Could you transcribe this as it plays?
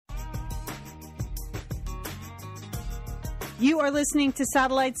You are listening to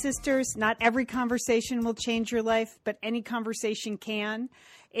Satellite Sisters. Not every conversation will change your life, but any conversation can.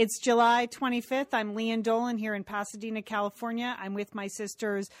 It's July 25th. I'm Leanne Dolan here in Pasadena, California. I'm with my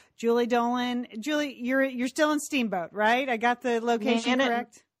sisters, Julie Dolan. Julie, you're still in Steamboat, right? I got the location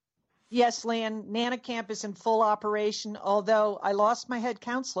correct? Yes, Leanne. Nana Camp is in full operation, although I lost my head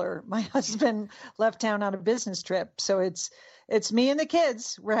counselor. My husband left town on a business trip. So it's me and the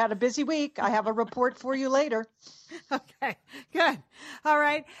kids. We had a busy week. I have a report for you later. Okay, good. All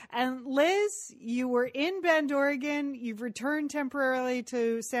right. And Liz, you were in Bend, Oregon. You've returned temporarily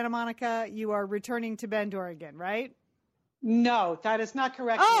to Santa Monica. You are returning to Bend, Oregon, right? No, that is not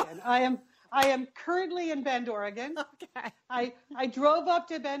correct, Leanne. I am currently in Bend, Oregon. Okay. I drove up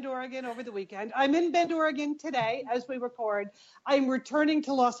to Bend, Oregon over the weekend. I'm in Bend, Oregon today as we record. I'm returning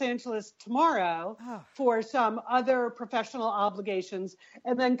to Los Angeles tomorrow for some other professional obligations,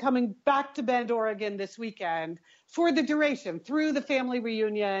 and then coming back to Bend, Oregon this weekend for the duration through the family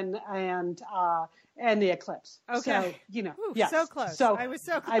reunion and the eclipse. Okay. So, Ooh, yes. So close. So I was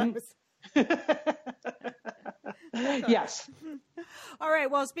so close. Yes. All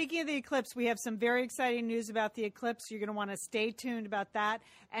right. Well, speaking of the eclipse, we have some very exciting news about the eclipse. You're going to want to stay tuned about that.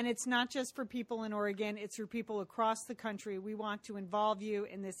 And it's not just for people in Oregon. It's for people across the country. We want to involve you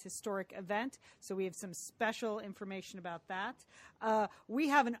in this historic event. So we have some special information about that. We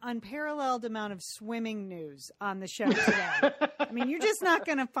have an unparalleled amount of swimming news on the show today. I mean, you're just not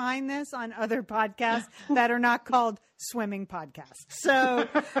going to find this on other podcasts that are not called swimming podcasts. So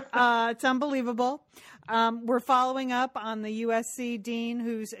it's unbelievable. We're following up on the USC dean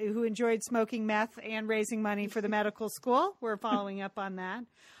who enjoyed smoking meth and raising money for the medical school. We're following up on that.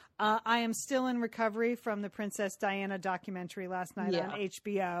 I am still in recovery from the Princess Diana documentary last night on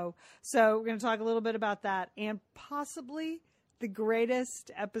HBO. So we're going to talk a little bit about that and possibly the greatest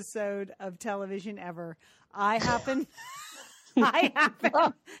episode of television ever. I happen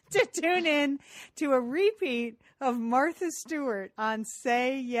to tune in to a repeat of Martha Stewart on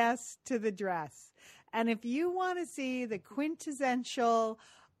Say Yes to the Dress. And if you want to see the quintessential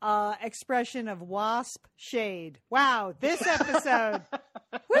expression of WASP shade, wow, this episode,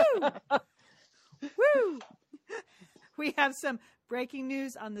 woo, woo. We have some breaking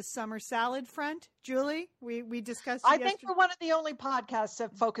news on the summer salad front. Julie, we discussed I think we're one of the only podcasts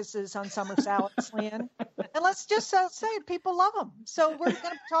that focuses on summer salads, Leanne. And let's just say it, people love them. So we're going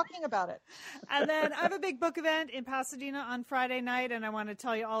to be talking about it. And then I have a big book event in Pasadena on Friday night, and I want to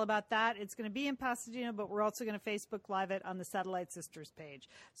tell you all about that. It's going to be in Pasadena, but we're also going to Facebook Live it on the Satellite Sisters page.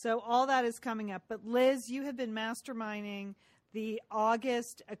 So all that is coming up. But Liz, you have been masterminding the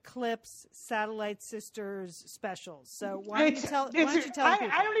August Eclipse Satellite Sisters specials. So why don't you tell people?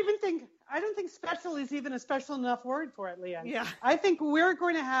 I don't think special is even a special enough word for it, Leanne. Yeah. I think we're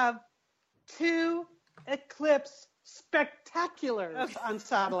going to have 2 eclipse spectaculars on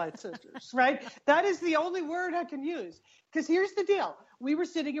Satellite Sisters, right? That is the only word I can use. Because here's the deal. We were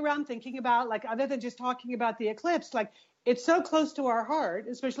sitting around thinking about, like, other than just talking about the eclipse, like, it's so close to our heart,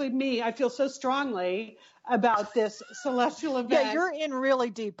 especially me. I feel so strongly about this celestial event. Yeah, you're in really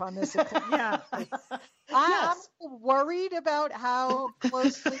deep on this. Yeah. I'm worried about how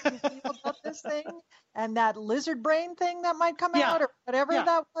closely you feel about this thing and that lizard brain thing that might come out or whatever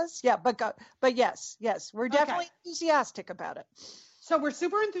that was. Yeah, but yes, we're definitely enthusiastic about it. So we're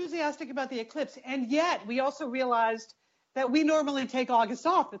super enthusiastic about the eclipse, and yet we also realized that we normally take August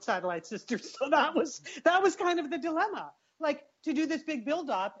off at Satellite Sisters. So that was kind of the dilemma, like to do this big build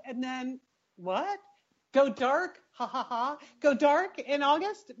up and then what? Go dark? Ha ha ha. Go dark in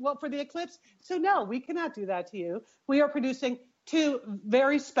August? Well, for the eclipse? So no, we cannot do that to you. We are producing 2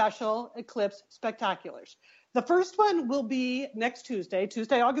 very special eclipse spectaculars. The first one will be next Tuesday,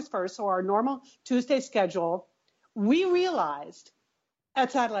 August 1st, so our normal Tuesday schedule. We realized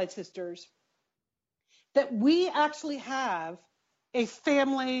at Satellite Sisters that we actually have a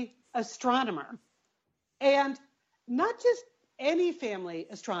family astronomer, and not just any family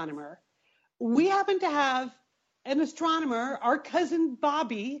astronomer. We happen to have an astronomer, our cousin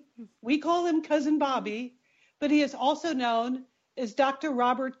Bobby. We call him Cousin Bobby, but he is also known as Dr.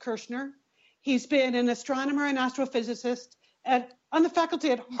 Robert Kirshner. He's been an astronomer and astrophysicist on the faculty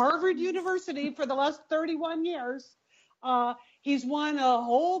at Harvard University for the last 31 years. He's won a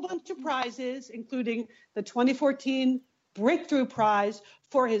whole bunch of prizes, including the 2014 Breakthrough Prize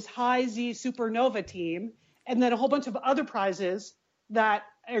for his High Z Supernova team, and then a whole bunch of other prizes that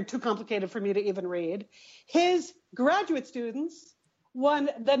are too complicated for me to even read. His graduate students won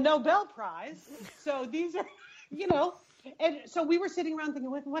the Nobel Prize. So these are, and so we were sitting around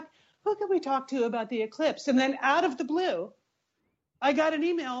thinking, who can we talk to about the eclipse? And then out of the blue, I got an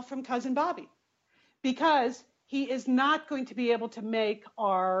email from Cousin Bobby because he is not going to be able to make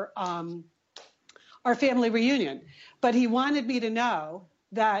our family reunion, but he wanted me to know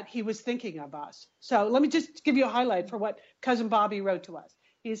that he was thinking of us. So let me just give you a highlight for what Cousin Bobby wrote to us.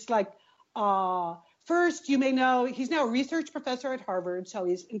 He's like, first, you may know he's now a research professor at Harvard, so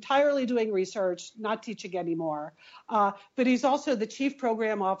he's entirely doing research, not teaching anymore. But he's also the chief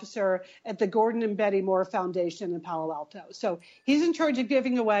program officer at the Gordon and Betty Moore Foundation in Palo Alto. So he's in charge of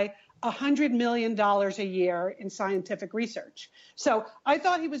giving away $100 million a year in scientific research. So I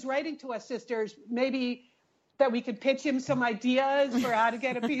thought he was writing to us, sisters, maybe that we could pitch him some ideas for how to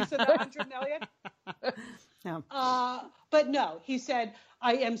get a piece of the $100 million. No. But no, he said,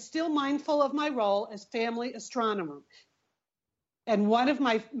 I am still mindful of my role as family astronomer. And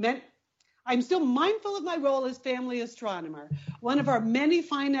I'm still mindful of my role as family astronomer. One of our many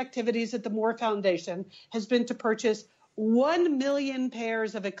fine activities at the Moore Foundation has been to purchase 1 million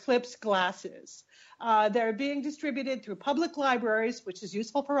pairs of eclipse glasses. They're being distributed through public libraries, which is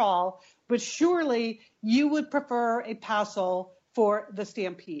useful for all, but surely you would prefer a Passel for the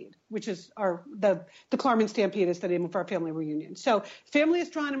Stampede, which is the Klarman Stampede is the name of our family reunion. So Family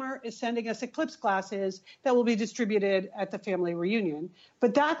Astronomer is sending us eclipse glasses that will be distributed at the family reunion.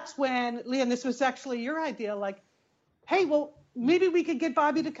 But that's when, Lian, this was actually your idea, like, hey, well, maybe we could get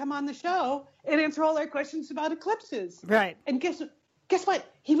Bobby to come on the show and answer all our questions about eclipses. Right. And guess what?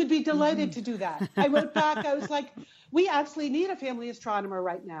 He would be delighted to do that. I wrote back, I was like, we actually need a family astronomer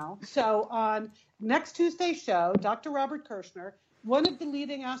right now. So on next Tuesday's show, Dr. Robert Kirshner, one of the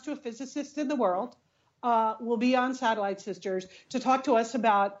leading astrophysicists in the world, will be on Satellite Sisters to talk to us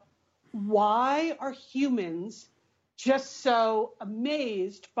about why are humans just so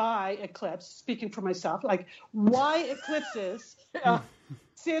amazed by eclipse, speaking for myself, like why eclipses,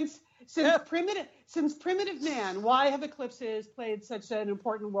 since primitive man, why have eclipses played such an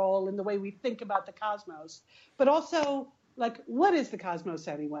important role in the way we think about the cosmos? But also, like, what is the cosmos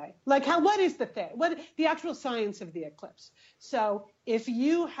anyway? Like, what is the thing? What the actual science of the eclipse? So if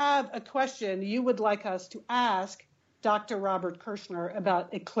you have a question you would like us to ask Dr. Robert Kirshner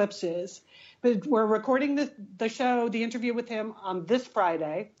about eclipses, but we're recording the show, the interview with him on this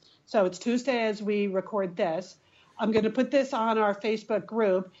Friday. So it's Tuesday as we record this. I'm going to put this on our Facebook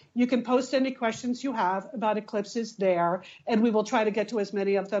group. You can post any questions you have about eclipses there, and we will try to get to as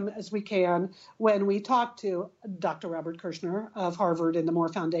many of them as we can when we talk to Dr. Robert Kirshner of Harvard and the Moore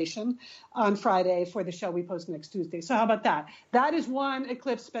Foundation on Friday for the show we post next Tuesday. So how about that? That is one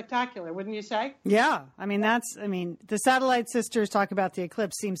eclipse spectacular, wouldn't you say? Yeah. The Satellite Sisters talk about the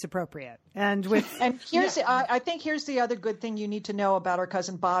eclipse seems appropriate. And here's I think here's the other good thing you need to know about our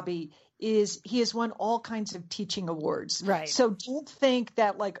cousin Bobby is he has won all kinds of teaching awards. Right. So don't think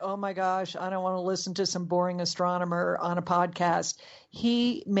that like, oh my gosh, I don't want to listen to some boring astronomer on a podcast.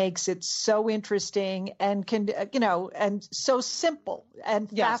 He makes it so interesting and and so simple and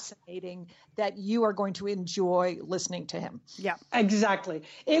fascinating that you are going to enjoy listening to him. Yeah, exactly.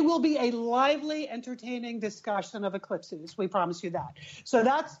 It will be a lively, entertaining discussion of eclipses. We promise you that. So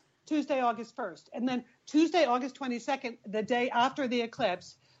that's Tuesday, August 1st. And then Tuesday, August 22nd, the day after the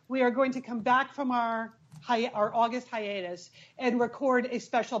eclipse, we are going to come back from our August hiatus and record a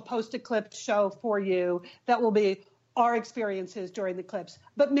special post-eclipse show for you that will be our experiences during the eclipse,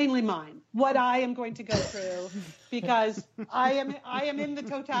 but mainly mine, what I am going to go through, because I am in the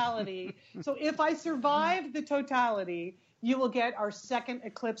totality. So if I survive the totality, you will get our second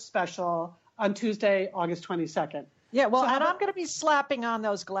eclipse special on Tuesday, August 22nd. Yeah, well, and I'm going to be slapping on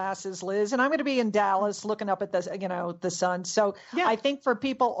those glasses, Liz, and I'm going to be in Dallas looking up at the sun. So yeah. I think for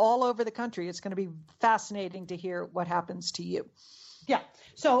people all over the country, it's going to be fascinating to hear what happens to you. Yeah.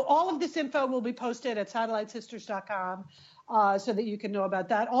 So all of this info will be posted at satellitesisters.com so that you can know about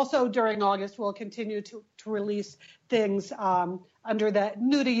that. Also, during August, we'll continue to release things under the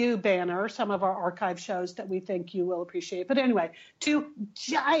New to You banner, some of our archive shows that we think you will appreciate. But anyway, 2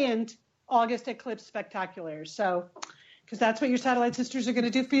 giant August eclipse spectaculars. So, because that's what your Satellite Sisters are going to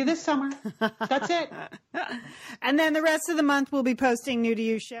do for you this summer. That's it. And then the rest of the month we'll be posting New to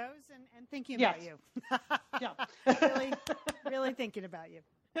You shows and thinking about you. Yeah. really thinking about you.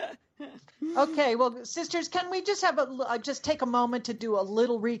 Okay, well, sisters, can we just have just take a moment to do a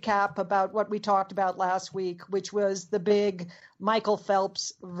little recap about what we talked about last week, which was the big Michael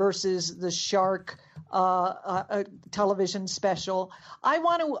Phelps versus the shark television special. I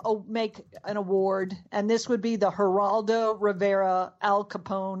want to make an award, and this would be the Geraldo Rivera Al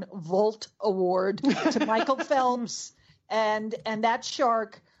Capone Volt Award to Michael Phelps and that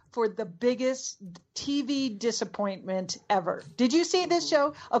shark for the biggest TV disappointment ever. Did you see this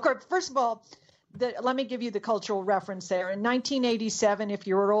show? Of course, first of all, let me give you the cultural reference there. In 1987, if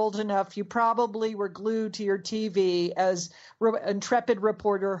you were old enough, you probably were glued to your TV as intrepid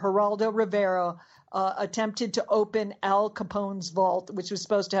reporter Geraldo Rivera attempted to open Al Capone's vault, which was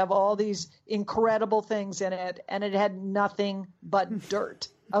supposed to have all these incredible things in it, and it had nothing but dirt.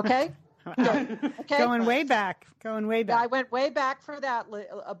 Okay? Dirt. Okay? Going way back. I went way back for that,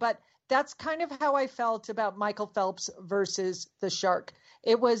 but that's kind of how I felt about Michael Phelps versus the shark.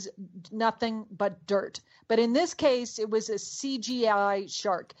 It was nothing but dirt. But in this case, it was a CGI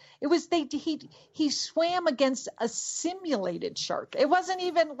shark. It was he swam against a simulated shark. It wasn't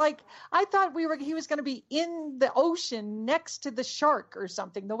even like I thought he was going to be in the ocean next to the shark or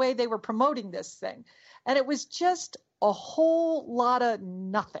something, the way they were promoting this thing. And it was just a whole lot of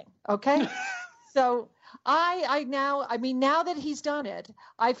nothing. Okay. So now that he's done it,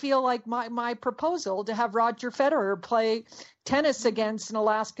 I feel like my proposal to have Roger Federer play tennis against an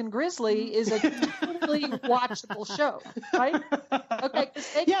Alaskan grizzly is a totally watchable show, right? Okay.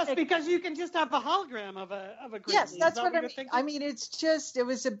 Because you can just have a hologram of a grizzly. Yes, that's what I mean. I mean, it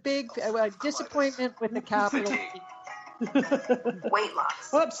was a big disappointment with the capital. Weight loss.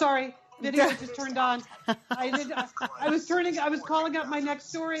 Oh, sorry. Video just turned on. I was calling up my next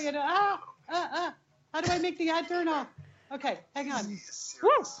story and how do I make the ad turn off? Okay, hang on. Woo!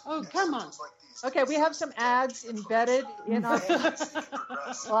 Oh, come on. Okay, we have some ads embedded in our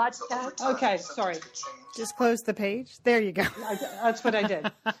podcast. Okay, sorry. Just close the page. There you go. That's what I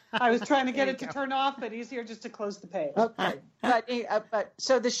did. I was trying to get it to turn off, but easier just to close the page. Okay, but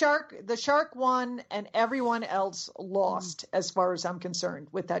so the shark won, and everyone else lost, as far as I'm concerned,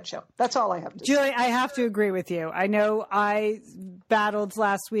 with that show. That's all I have to say. Julie, I have to agree with you. I know I battled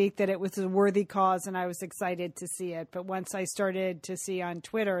last week that it was a worthy cause, and I was excited to see it. But once I started to see on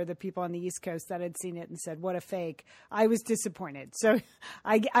Twitter the people on the East Coast that had seen it and said, "What a fake," I was disappointed. So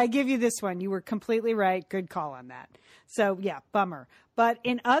I give you this one. You were completely right. Good call on that. So, yeah, bummer. But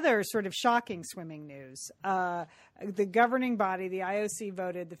in other sort of shocking swimming news, the governing body, the IOC,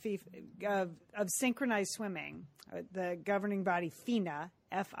 voted the FIFA of synchronized swimming. The governing body, FINA,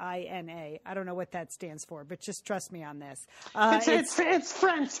 FINA. I don't know what that stands for, but just trust me on this. It's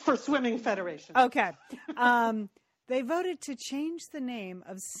French for Swimming Federation. Okay. They voted to change the name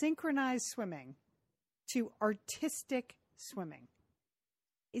of synchronized swimming to artistic swimming.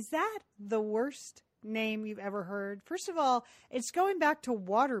 Is that the worst name you've ever heard? First of all, it's going back to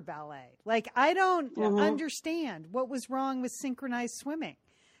water ballet. Like, I don't understand what was wrong with synchronized swimming.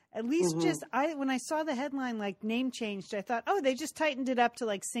 At least when I saw the headline, like, name changed, I thought, oh, they just tightened it up to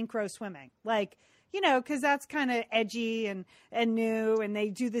like synchro swimming. Like, because that's kind of edgy and new, and they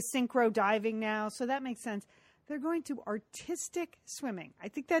do the synchro diving now. So that makes sense. They're going to artistic swimming. I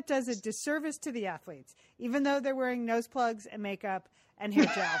think that does a disservice to the athletes, even though they're wearing nose plugs and makeup and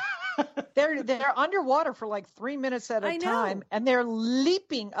hair gel. They're underwater for like 3 minutes at a time, and they're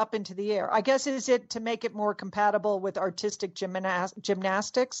leaping up into the air. I guess, is it to make it more compatible with artistic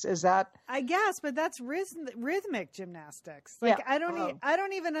gymnastics? Is that? I guess, but that's rhythmic gymnastics. Like, yeah. I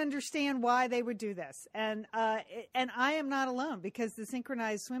don't even understand why they would do this. And I am not alone, because the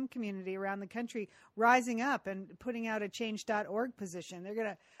synchronized swim community around the country rising up and putting out a change.org petition. They're going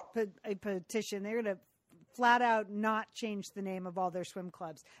to put a petition. They're going to flat out not change the name of all their swim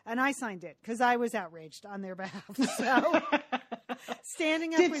clubs. And I signed it because I was outraged on their behalf. So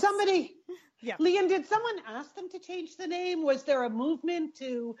standing up. Lian, did someone ask them to change the name? Was there a movement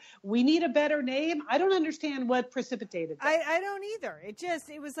to, we need a better name? I don't understand what precipitated that. I don't either.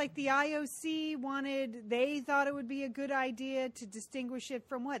 It was like the IOC they thought it would be a good idea to distinguish it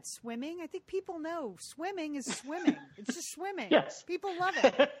from what? Swimming? I think people know swimming is swimming. It's just swimming. Yes. People love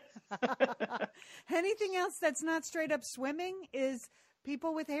it. Anything else that's not straight up swimming is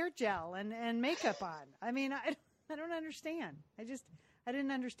people with hair gel and makeup on. I mean, I don't understand. I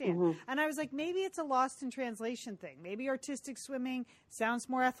didn't understand. Mm-hmm. And I was like, maybe it's a lost in translation thing. Maybe artistic swimming sounds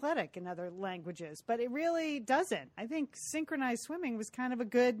more athletic in other languages, but it really doesn't. I think synchronized swimming was kind of a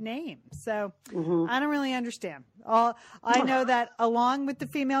good name. So I don't really understand. I know that along with the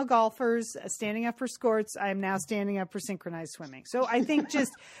female golfers standing up for sports, I am now standing up for synchronized swimming. So I think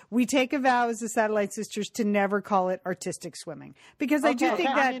we take a vow as the Satellite Sisters to never call it artistic swimming, because I do think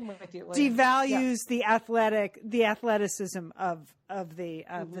that devalues the athleticism of the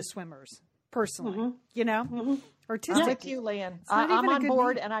swimmers, personally, artistic. I'm with you, Lian. I'm on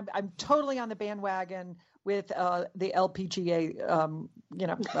board, and I'm totally on the bandwagon with the LPGA.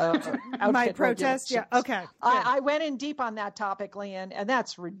 My protest. Yeah. Okay. I went in deep on that topic, Lian, and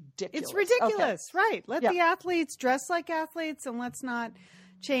that's ridiculous. It's ridiculous, right? Let the athletes dress like athletes, and let's not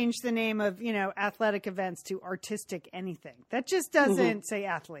change the name of athletic events to artistic anything. That just doesn't say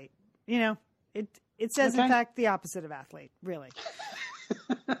athlete. It says, in fact, the opposite of athlete, really.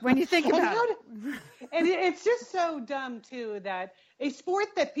 When you think about it. And it's just so dumb, too, that a sport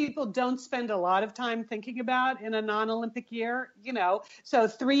that people don't spend a lot of time thinking about in a non-Olympic year, so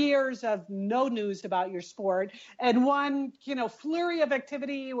 3 years of no news about your sport and one, flurry of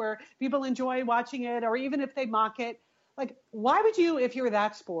activity where people enjoy watching it, or even if they mock it. Like, why would you, if you're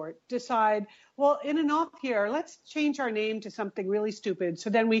that sport, decide, well, in an off year, let's change our name to something really stupid so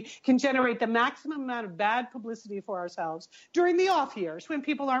then we can generate the maximum amount of bad publicity for ourselves during the off years when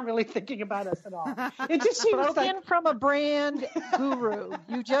people aren't really thinking about us at all. It just seems spoken from a brand guru.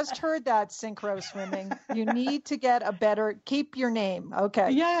 You just heard that, synchro swimming. You need to get keep your name.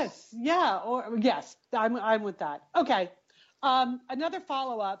 Okay. Yes. Yeah. Yes, I'm with that. Okay. Another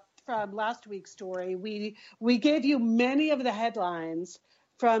follow-up from last week's story. We gave you many of the headlines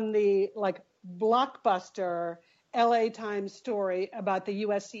from the blockbuster LA Times story about the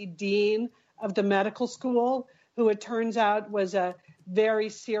USC dean of the medical school, who it turns out was a very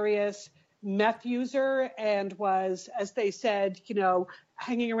serious meth user and was, as they said,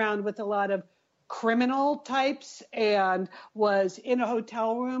 hanging around with a lot of criminal types, and was in a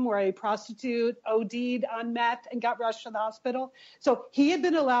hotel room where a prostitute OD'd on meth and got rushed to the hospital. So he had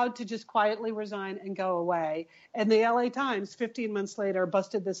been allowed to just quietly resign and go away. And the LA Times, 15 months later,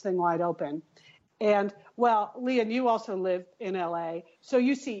 busted this thing wide open. And, well, Lian, you also live in LA. So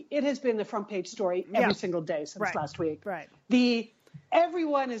you see, it has been the front page story every single day since last week. Right.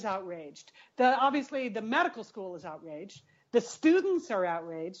 Everyone is outraged. Obviously, the medical school is outraged. The students are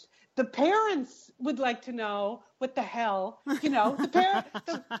outraged. The parents would like to know what the hell, the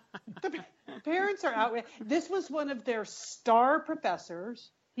parents are outraged. This was one of their star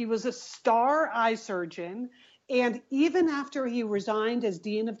professors. He was a star eye surgeon. And even after he resigned as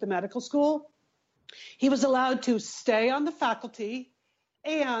dean of the medical school, he was allowed to stay on the faculty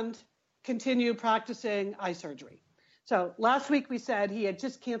and continue practicing eye surgery. So last week we said he had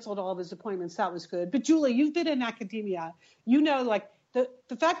just canceled all of his appointments. That was good. But Julie, you've been in academia.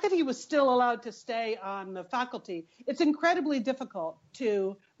 The fact that he was still allowed to stay on the faculty, it's incredibly difficult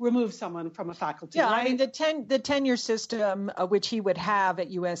to remove someone from a faculty. Yeah, right? I mean, the tenure system, which he would have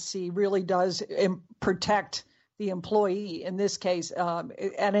at USC, really does protect the employee in this case.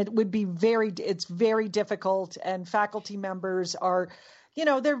 And it would be it's very difficult. And faculty members are,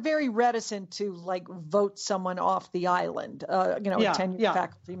 they're very reticent to vote someone off the island, a tenured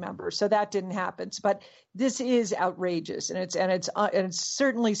faculty member. So that didn't happen. But this is outrageous, and it's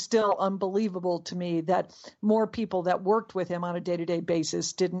certainly still unbelievable to me that more people that worked with him on a day-to-day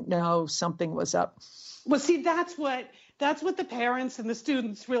basis didn't know something was up. Well, see, that's what the parents and the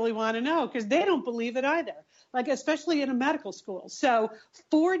students really want to know, because they don't believe it either. Especially in a medical school. So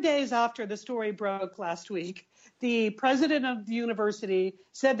 4 days after the story broke last week, the president of the university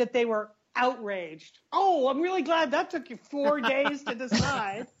said that they were outraged. Oh, I'm really glad that took you 4 days to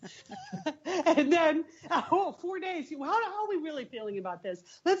decide. And then, 4 days. How are we really feeling about this?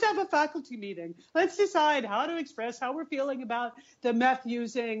 Let's have a faculty meeting. Let's decide how to express how we're feeling about the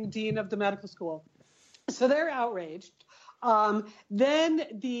meth-using dean of the medical school. So they're outraged. Then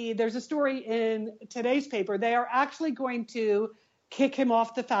there's a story in today's paper. They are actually going to kick him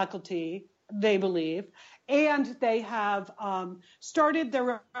off the faculty, they believe, and they have started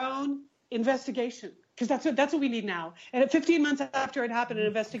their own investigation, because that's what we need now. And at 15 months after it happened, an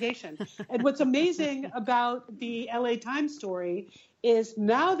investigation. And what's amazing about the LA Times story is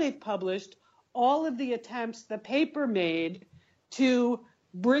now they've published all of the attempts the paper made to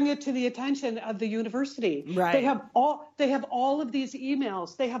bring it to the attention of the university. Right. They have all of these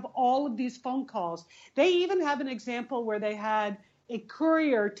emails. They have all of these phone calls. They even have an example where they had a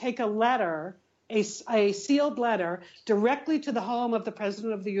courier take a letter, a sealed letter, directly to the home of the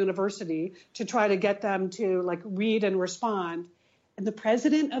president of the university to try to get them to read and respond. And the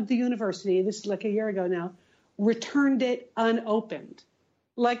president of the university, this is a year ago now, returned it unopened.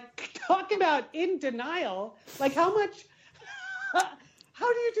 Talk about in denial. How much...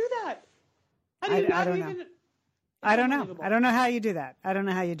 How do you do that? I don't know. I don't know how you do that.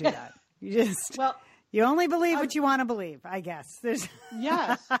 You just you only believe what you want to believe, I guess.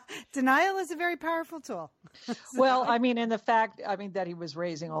 Yes. Denial is a very powerful tool. Well, in the fact, that he was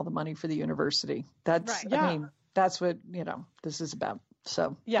raising all the money for the university. That's right. That's what this is about.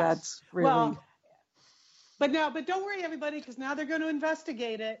 So that's really. But don't worry, everybody, because now they're going to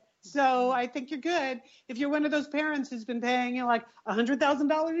investigate it. So I think you're good. If you're one of those parents who's been paying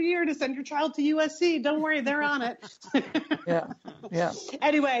 $100,000 a year to send your child to USC, don't worry, they're on it. Yeah.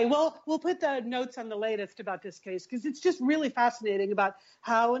 Anyway, we'll put the notes on the latest about this case, because it's just really fascinating about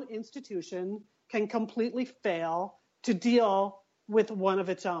how an institution can completely fail to deal with one of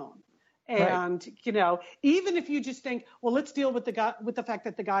its own. And, even if you just think, well, let's deal with the fact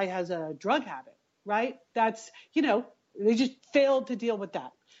that the guy has a drug habit, right? That's, they just failed to deal with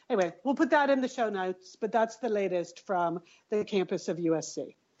that. Anyway, we'll put that in the show notes, but that's the latest from the campus of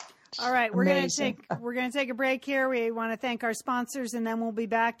USC. All right, we're going to take a break here. We want to thank our sponsors, and then we'll be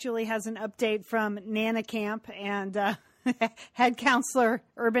back. Julie has an update from Nana Camp, and head counselor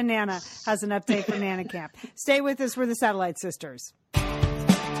Urban Nana has an update from Nana Camp. Stay with us. We're the Satellite Sisters.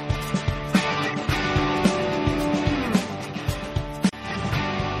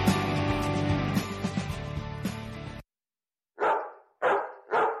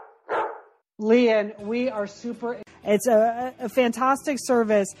 Lian, we are super. It's a fantastic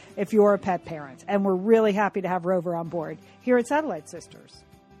service if you're a pet parent, and we're really happy to have Rover on board here at Satellite Sisters.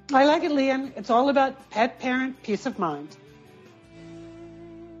 I like it, Lian. It's all about pet parent peace of mind.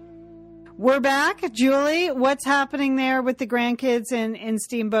 We're back. Julie, what's happening there with the grandkids in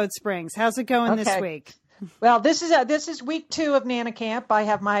Steamboat Springs? How's it going this week? Well, this is week 2 of Nana Camp. I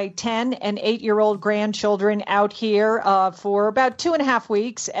have my 10 and 8-year-old grandchildren out here for about 2.5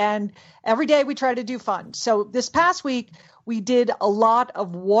 weeks, and every day we try to do fun. So this past week, we did a lot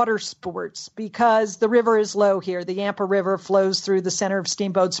of water sports because the river is low here. The Yampa River flows through the center of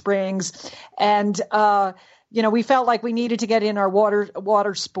Steamboat Springs, and we felt like we needed to get in our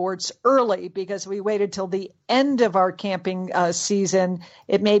water sports early because we waited till the end of our camping season.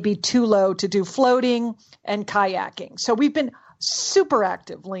 It may be too low to do floating and kayaking. So we've been super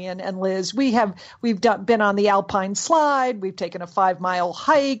active, Lian and Liz. We've been on the Alpine slide. We've taken a 5-mile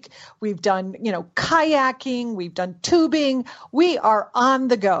hike. We've done, kayaking. We've done tubing. We are on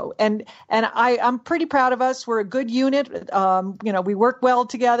the go. And I'm pretty proud of us. We're a good unit. We work well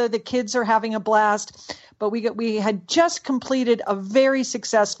together. The kids are having a blast. But we had just completed a very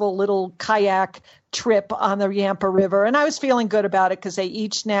successful little kayak trip on the Yampa River, and I was feeling good about it because they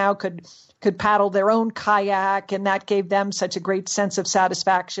each now could paddle their own kayak, and that gave them such a great sense of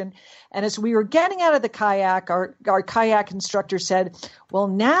satisfaction. And as we were getting out of the kayak, our kayak instructor said, "Well,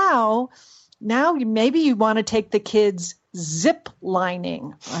 now maybe you want to take the kids zip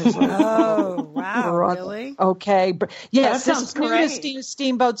lining." I was like, oh, wow, really? Okay. Yes, that sounds great.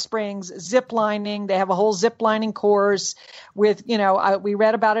 Steamboat Springs, zip lining. They have a whole zip lining course with, we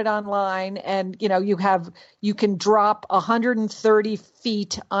read about it online, and, you can drop 130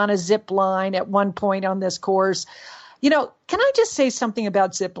 feet on a zip line at one point on this course. Can I just say something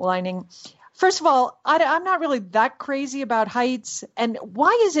about zip lining? First of all, I'm not really that crazy about heights. And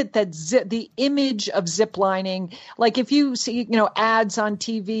why is it that the image of ziplining, like if you see, ads on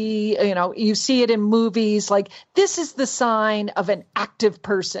TV, you see it in movies, like this is the sign of an active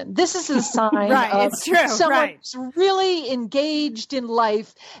person. This is the sign of it's true. someone who's really engaged in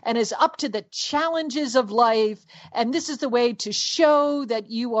life and is up to the challenges of life. And this is the way to show that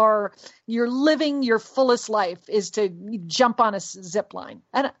you're living your fullest life is to jump on a zip line.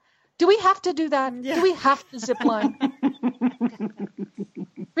 And do we have to do that? Yeah. Do we have to zip line?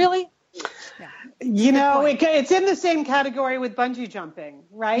 Really? Yeah. It's in the same category with bungee jumping,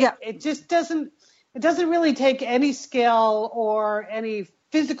 right? Yeah. It just doesn't really take any skill or any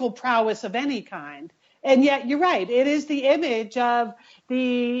physical prowess of any kind. And yet you're right. It is the image of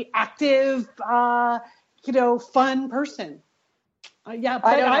the active, fun person. But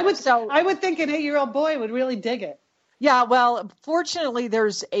I would think an 8-year-old boy would really dig it. Yeah, well, fortunately,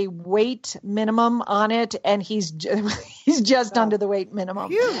 there's a weight minimum on it, and he's just under the weight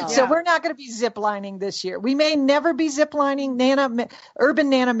minimum. So we're not going to be ziplining this year. We may never be ziplining. Urban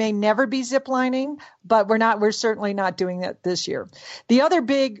Nana may never be ziplining, but we're certainly not doing that this year. The other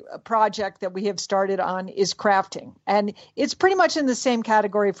big project that we have started on is crafting, and it's pretty much in the same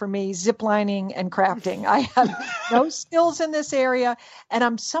category for me, ziplining and crafting. I have no skills in this area, and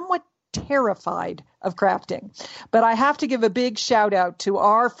I'm somewhat terrified of crafting. But I have to give a big shout out to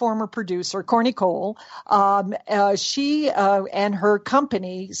our former producer, Corny Cole. She and her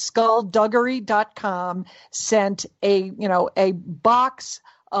company, skullduggery.com, sent a box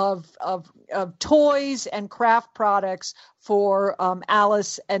of toys and craft products for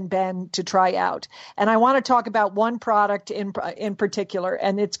Alice and Ben to try out. And I want to talk about one product in particular,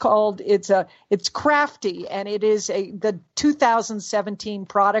 and it's Crafty, and it is the 2017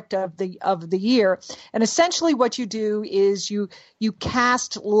 product of the year. And essentially what you do is you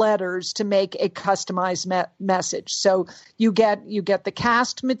cast letters to make a customized message. So you get the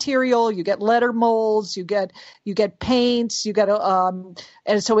cast material, you get letter molds, you get paints, you get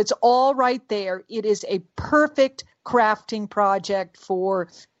and so it's all right there. It is a perfect crafting project for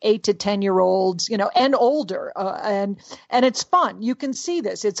 8 to 10-year-olds, and older, and it's fun. You can see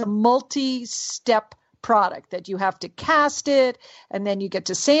this. It's a multi-step product that you have to cast it and then you get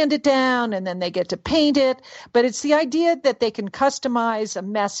to sand it down and then they get to paint it. But it's the idea that they can customize a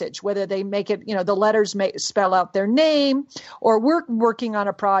message, whether they make it, the letters may spell out their name, or we're working on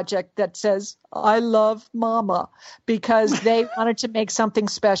a project that says, I love mama, because they wanted to make something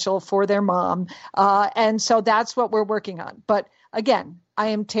special for their mom. And so that's what we're working on. But again, I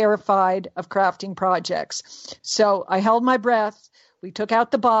am terrified of crafting projects. So I held my breath. We took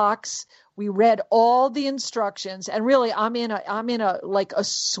out the box. We read all the instructions, and really, I'm in a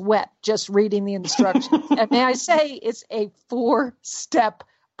sweat just reading the instructions. And may I say, it's a 4-step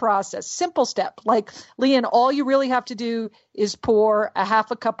process, simple step. Like, Leanne, all you really have to do is pour a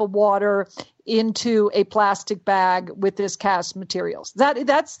half a cup of water into a plastic bag with this cast materials.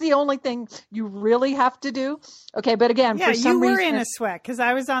 That's the only thing you really have to do. Okay, but again, for some reason, you were in a sweat because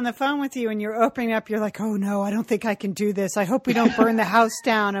I was on the phone with you and you're opening up. You're like, oh no, I don't think I can do this. I hope we don't burn the house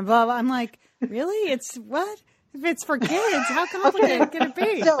down and blah, blah. I'm like, really? It's what? If it's for kids, how complicated can it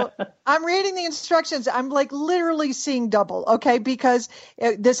be? So I'm reading the instructions. I'm like literally seeing double, okay? Because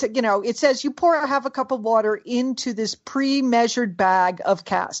this, it says you pour a half a cup of water into this pre-measured bag of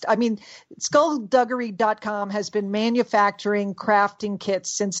cast. I mean, skullduggery.com has been manufacturing crafting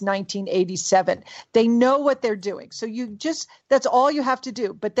kits since 1987. They know what they're doing. So that's all you have to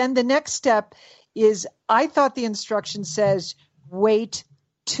do. But then the next step is, I thought the instruction says, wait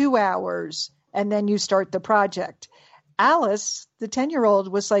 2 hours and then you start the project. Alice, the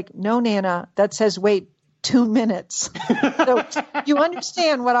 10-year-old, was like, no, Nana, that says wait 2 minutes. So you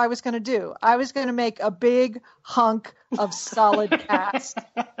understand what I was going to do. I was going to make a big hunk of solid cast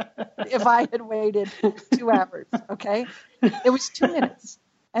if I had waited 2 hours, okay? It was 2 minutes.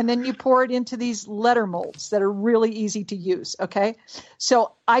 And then you pour it into these letter molds that are really easy to use, okay?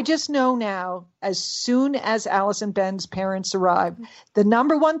 So I just know now, as soon as Alice and Ben's parents arrive, the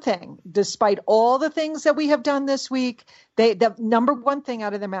number one thing, despite all the things that we have done this week, the number one thing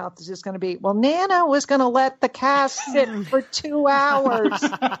out of their mouth is just going to be, well, Nana was going to let the cast sit for 2 hours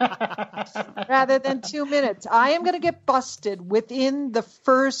rather than 2 minutes. I am going to get busted within the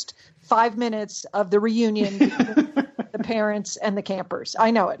first 5 minutes of the reunion between the parents and the campers.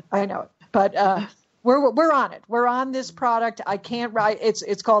 I know it. But we're on it. We're on this product. I can't write.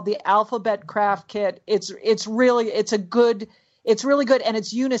 It's called the Alphabet Craft Kit. It's really good, and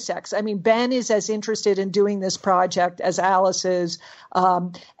it's unisex. I mean, Ben is as interested in doing this project as Alice is,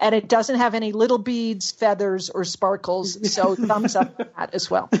 and it doesn't have any little beads, feathers, or sparkles. So thumbs up on that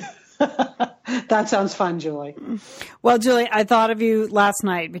as well. That sounds fun, Julie. Well, Julie, I thought of you last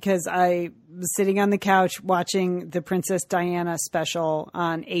night because I was sitting on the couch watching the Princess Diana special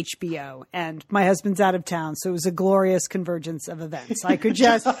on HBO, and my husband's out of town, so it was a glorious convergence of events. I could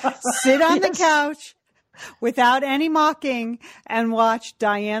just sit on the couch without any mocking and watch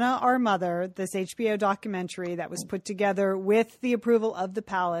Diana, Our Mother, this HBO documentary that was put together with the approval of the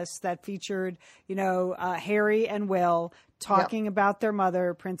palace that featured, Harry and Will talking about their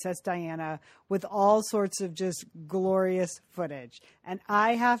mother, Princess Diana, with all sorts of just glorious footage. And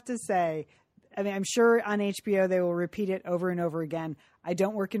I have to say, I mean, I'm sure on HBO they will repeat it over and over again. I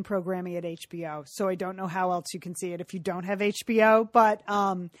don't work in programming at HBO, so I don't know how else you can see it if you don't have HBO. But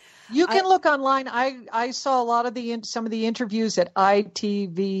you can look online. I saw a lot of some of the interviews at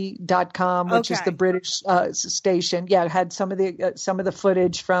ITV.com, which is the British station. Yeah, had some of the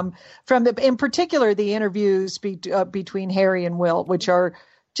footage from in particular the interviews between Harry and Will, which are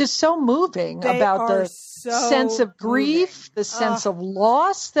just so moving about the sense of grief, the sense of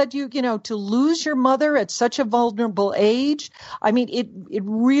loss that to lose your mother at such a vulnerable age. I mean, it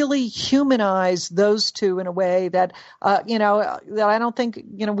really humanized those two in a way that, that I don't think,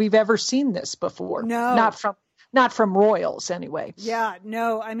 we've ever seen this before. No. Not from royals anyway. Yeah,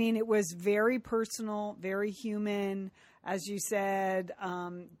 no, I mean, it was very personal, very human. As you said,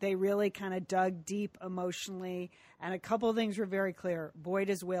 they really kind of dug deep emotionally. And a couple of things were very clear. Boy,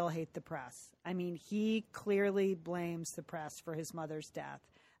 does Will hate the press. I mean, he clearly blames the press for his mother's death.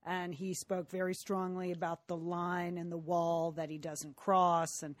 And he spoke very strongly about the line and the wall that he doesn't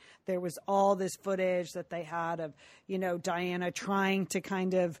cross. And there was all this footage that they had of, Diana trying to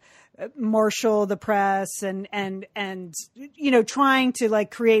kind of marshal the press and trying to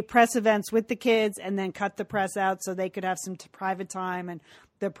create press events with the kids and then cut the press out so they could have some private time, and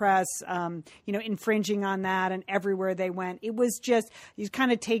the press, infringing on that, and everywhere they went. It was just, it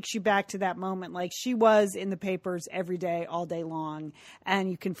kind of takes you back to that moment. Like, she was in the papers every day, all day long, and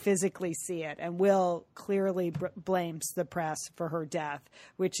you can physically see it. And Will clearly blames the press for her death,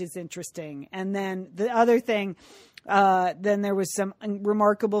 which is interesting. And then the other thing, then there was some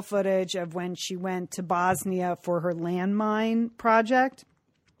remarkable footage of when she went to Bosnia for her landmine project.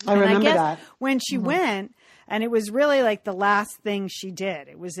 I remember guess that. when she went, and it was really like the last thing she did.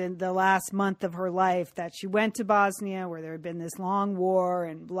 It was in the last month of her life that she went to Bosnia, where there had been this long war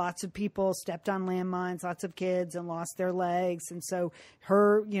and lots of people stepped on landmines, lots of kids, and lost their legs. And so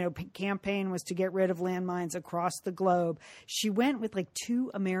her, campaign was to get rid of landmines across the globe. She went with like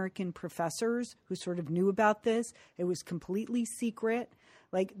 2 American professors who sort of knew about this. It was completely secret.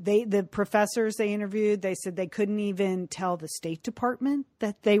 Like the professors they interviewed, they said they couldn't even tell the State Department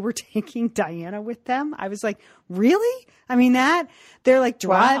that they were taking Diana with them. I was like, really? I mean, they're like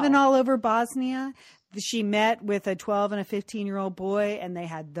driving all over Bosnia. She met with a 12 and a 15-year-old boy, and they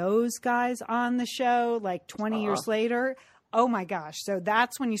had those guys on the show like 20 years later. Oh my gosh. So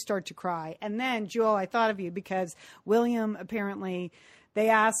that's when you start to cry. And then, Jewel, I thought of you because William, apparently they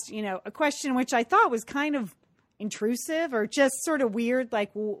asked, a question which I thought was kind of intrusive or just sort of weird, like,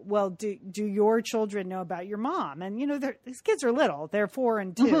 well, do your children know about your mom? And these kids are little, they're 4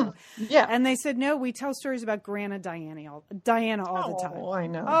 and 2. Yeah. And they said, no, we tell stories about Grandma Diana all the time. Oh, I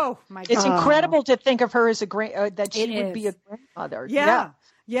know. Oh my God. It's incredible to think of her as that she would be a grandmother.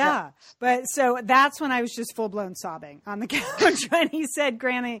 Yeah. But so that's when I was just full blown sobbing on the couch when he said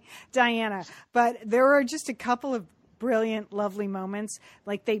Granny Diana. But there were just a couple of brilliant, lovely moments.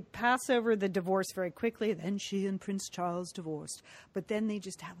 Like they pass over the divorce very quickly. Then she and Prince Charles divorced. But then they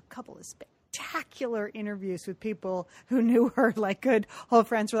just have a couple of spectacular interviews with people who knew her, like good old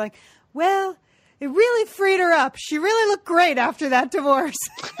friends were like, well, it really freed her up. She really looked great after that divorce.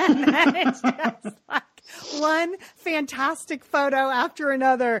 And then it's just like one fantastic photo after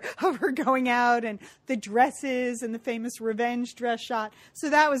another of her going out and the dresses and the famous revenge dress shot. So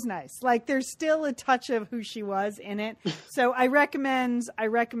that was nice. Like there's still a touch of who she was in it. So I recommend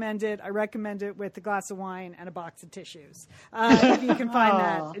it. I recommend it with a glass of wine and a box of tissues. If you can find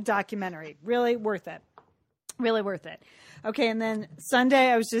that documentary, really worth it. Really worth it. Okay, and then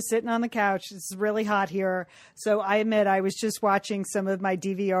Sunday, I was just sitting on the couch. It's really hot here. So I admit I was just watching some of my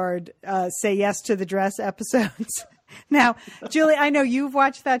DVR'd Say Yes to the Dress episodes. Now, Julie, I know you've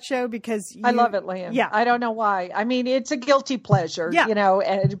watched that show because I love it, Liam. Yeah. I don't know why. I mean, it's a guilty pleasure,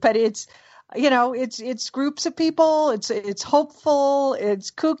 but it's, it's groups of people. It's hopeful.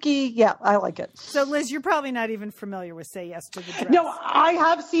 It's kooky. Yeah, I like it. So, Liz, you're probably not even familiar with Say Yes to the Dress. No, I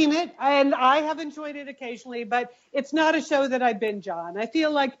have seen it and I have enjoyed it occasionally, but it's not a show that I binge on. I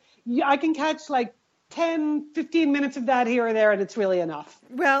feel like I can catch like 10, 15 minutes of that here or there, and it's really enough.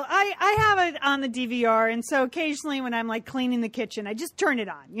 Well, I have it on the DVR, and so occasionally when I'm like cleaning the kitchen, I just turn it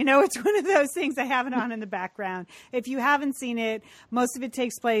on. It's one of those things I have it on in the background. If you haven't seen it, most of it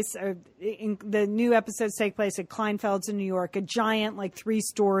takes place, in the new episodes take place at Kleinfeld's in New York, a giant like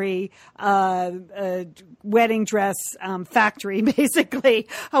 3-story wedding dress factory, basically,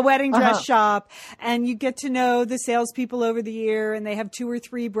 a wedding dress shop, and you get to know the salespeople over the year, and they have 2 or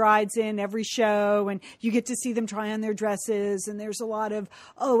 3 brides in every show, and you get to see them try on their dresses, and there's a lot of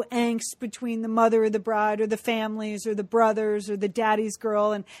angst between the mother of the bride or the families or the brothers or the daddy's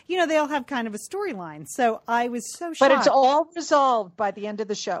girl, and they all have kind of a storyline. So I was so shocked. But it's all resolved by the end of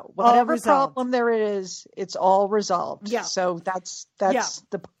the show. Whatever problem there is, it's all resolved. Yeah. So that's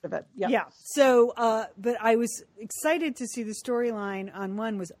the part of it. Yeah. Yeah. So, but I was excited to see the storyline on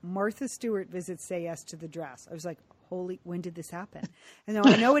one was Martha Stewart visits Say Yes to the Dress. I was like, when did this happen? And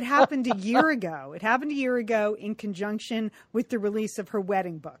I know it happened a year ago. It happened a year ago in conjunction with the release of her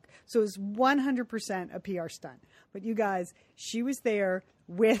wedding book. So it was 100% a PR stunt. But you guys, she was there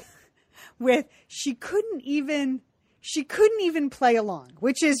with she couldn't even play along,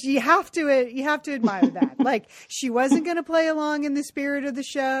 which is you have to admire that. Like she wasn't going to play along in the spirit of the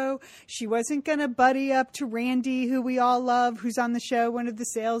show. She wasn't going to buddy up to Randy, who we all love, who's on the show, one of the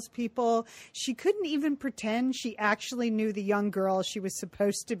salespeople. She couldn't even pretend she actually knew the young girl she was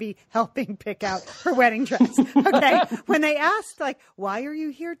supposed to be helping pick out her wedding dress. Okay. When they asked, like, why are you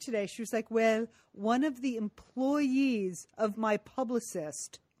here today? She was like, well, one of the employees of my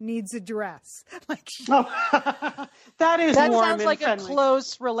publicist needs a dress. Like that sounds like a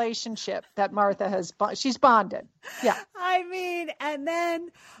close relationship that Martha has. She's bonded. Yeah. I mean, and then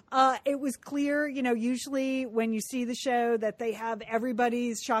it was clear, usually when you see the show that they have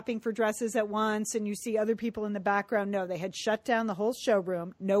everybody's shopping for dresses at once and you see other people in the background. No, they had shut down the whole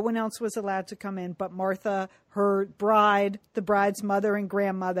showroom. No one else was allowed to come in but Martha, her bride, the bride's mother and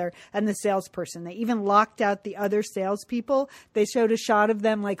grandmother, and the salesperson. They even locked out the other salespeople. They showed a shot of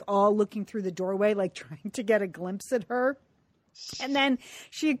them like all looking through the doorway, like trying to get a glimpse at her. And then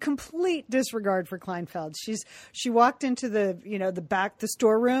she had complete disregard for Kleinfeld. She walked into the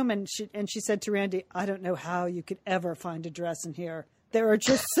storeroom and she said to Randy, I don't know how you could ever find a dress in here. There are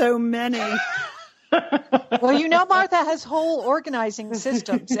just so many. Well, Martha has whole organizing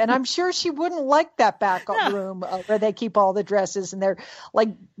systems, and I'm sure she wouldn't like that back room where they keep all the dresses and they're like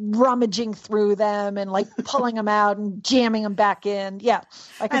rummaging through them and like pulling them out and jamming them back in. Yeah,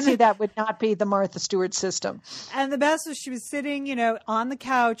 I can see that would not be the Martha Stewart system. And the best was she was sitting, on the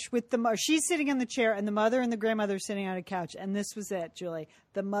couch with she's sitting in the chair and the mother and the grandmother sitting on a couch. And this was it, Julie.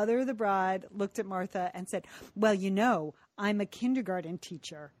 The mother of the bride looked at Martha and said, well, I'm a kindergarten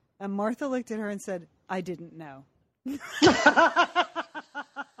teacher. And Martha looked at her and said, I didn't know.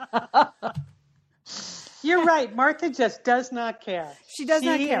 You're right. Martha just does not care. She does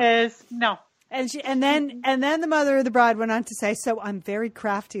not care. She is, no. And then the mother of the bride went on to say, so I'm very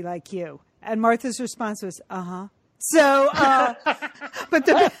crafty like you. And Martha's response was, uh-huh. So, but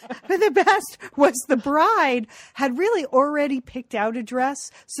the best was the bride had really already picked out a dress.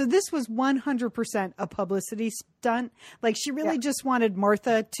 So this was 100% a publicity stunt. Like she really just wanted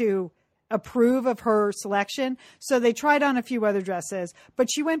Martha to approve of her selection. So they tried on a few other dresses,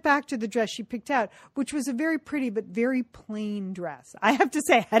 but she went back to the dress she picked out, which was a very pretty but very plain dress. I have to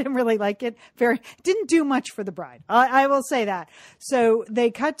say, I didn't really like it. Didn't do much for the bride. I will say that. So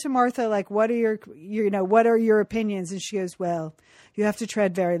they cut to Martha, like, what are your opinions? And she goes, well, you have to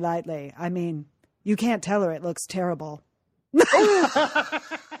tread very lightly. I mean, you can't tell her it looks terrible.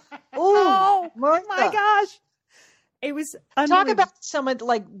 Oh, my gosh. It was talk about someone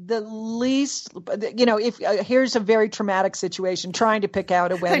like the least, if here's a very traumatic situation, trying to pick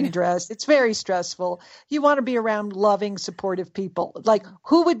out a wedding dress. It's very stressful. You want to be around loving, supportive people. Like,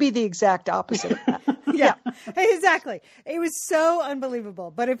 who would be the exact opposite of that? Yeah, exactly. It was so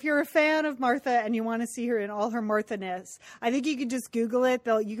unbelievable. But if you're a fan of Martha and you want to see her in all her Martha-ness, I think you could just Google it.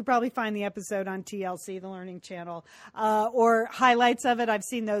 You could probably find the episode on TLC, the Learning Channel, or highlights of it. I've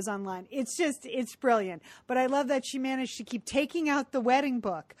seen those online. It's brilliant. But I love that she managed to keep taking out the wedding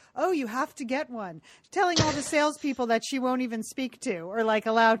book. Oh, you have to get one. Telling all the salespeople that she won't even speak to or like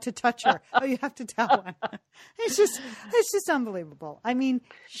allowed to touch her. Oh, you have to tell one. It's just unbelievable. I mean,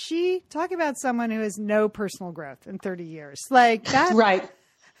 talk about someone who has no personal growth in 30 years. Like that. Right.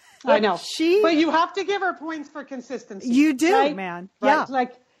 I know. But you have to give her points for consistency. You do, right? man. Right? Yeah.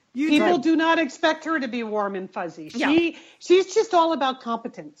 Like people do not expect her to be warm and fuzzy. She's just all about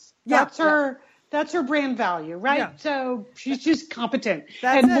competence. That's her brand value, right? Yeah. So she's just competent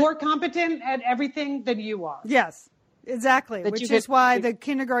more competent at everything than you are. Yes, exactly. Which is why the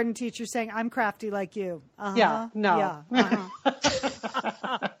kindergarten teacher's saying, I'm crafty like you. Uh-huh. Yeah, no. Yeah,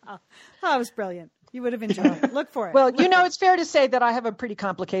 uh-huh. Oh, it was brilliant. You would have enjoyed it. Look for it. Well, it's fair to say that I have a pretty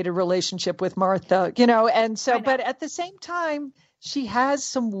complicated relationship with Martha, and so, but at the same time, she has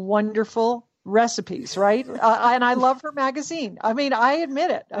some wonderful recipes, right? And I love her magazine. I mean, I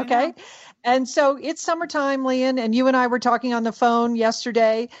admit it. Okay. And so it's summertime, Lian, and you and I were talking on the phone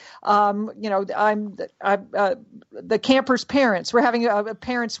yesterday. I'm the campers' parents. We're having a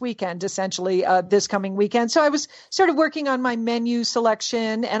parents' weekend, essentially, this coming weekend. So I was sort of working on my menu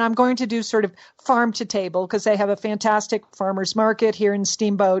selection, and I'm going to do sort of farm to table because they have a fantastic farmers market here in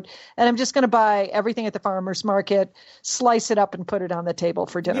Steamboat. And I'm just going to buy everything at the farmers market, slice it up, and put it on the table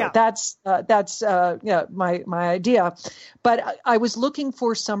for dinner. Yeah. That's my idea. But I was looking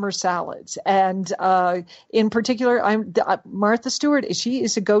for summer salads. And in particular, Martha Stewart. She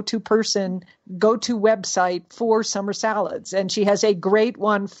is a go-to website for summer salads, and she has a great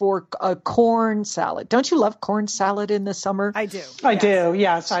one for a corn salad. Don't you love corn salad in the summer? I do. I do.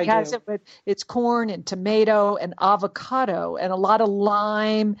 Yes, I do. She has it with it's corn and tomato and avocado and a lot of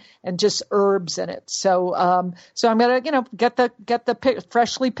lime and just herbs in it. So I'm gonna get the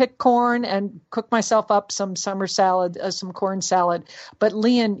freshly picked corn and cook myself up some summer salad, some corn salad. But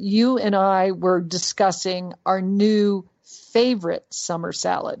Lian, you and I were discussing our new favorite summer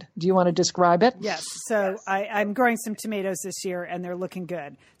salad. Do you want to describe it? Yes. So I'm growing some tomatoes this year, and they're looking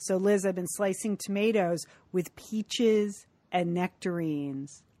good. So, Liz, I've been slicing tomatoes with peaches and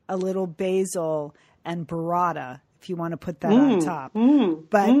nectarines, a little basil, and burrata, if you want to put that on top.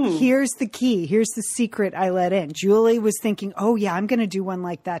 But here's the key. Here's the secret I let in. Julie was thinking, oh, yeah, I'm going to do one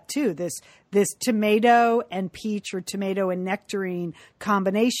like that, too. This tomato and peach or tomato and nectarine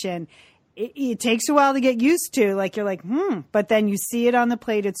combination. It takes a while to get used to. Like, you're like, but then you see it on the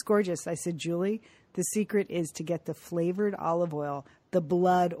plate. It's gorgeous. I said, Julie, the secret is to get the flavored olive oil, the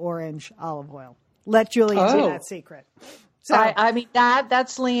blood orange olive oil. Let Julie do that secret. So I mean,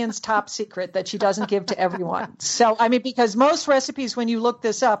 that's Lian's top secret that she doesn't give to everyone. So, I mean, because most recipes, when you look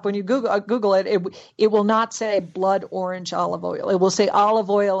this up, when you Google it, it will not say blood orange olive oil. It will say olive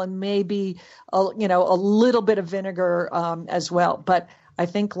oil and maybe, a little bit of vinegar as well. But I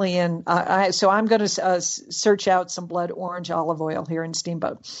think, Lian. So I'm going to search out some blood orange olive oil here in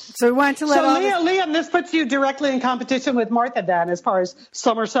Steamboat. So we want to let Liam, this puts you directly in competition with Martha then, as far as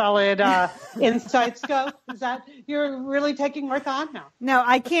summer salad insights go. Is that you're really taking Martha on now? No,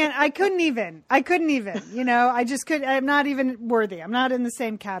 I can't. I couldn't even. You know, I just could. I'm not even worthy. I'm not in the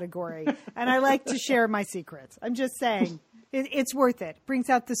same category. And I like to share my secrets. I'm just saying. It's worth it. Brings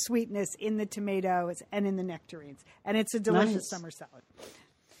out the sweetness in the tomatoes and in the nectarines. And it's a delicious summer salad.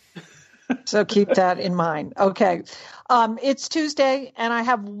 So keep that in mind. Okay. It's Tuesday, and I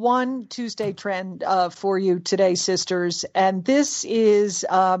have one Tuesday trend for you today, sisters. And this is,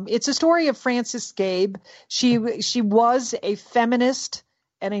 it's a story of Frances Gabe. She was a feminist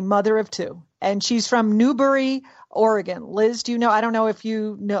and a mother of two. And she's from Newberry, Oregon. Liz, do you know? I don't know if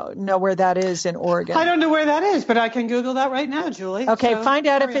you know where that is in Oregon. I don't know where that is, but I can Google that right now, Julie. Okay, so, find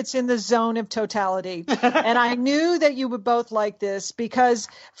out if it's in the zone of totality. And I knew that you would both like this because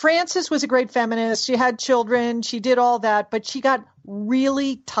Frances was a great feminist. She had children. She did all that, but she got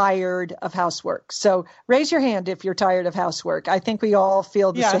really tired of housework. So raise your hand if you're tired of housework. I think we all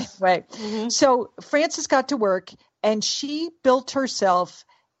feel the same way. Mm-hmm. So Frances got to work, and she built herself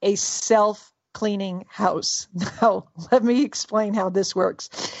a self-cleaning house. Now, let me explain how this works.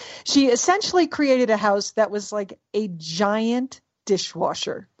 She essentially created a house that was like a giant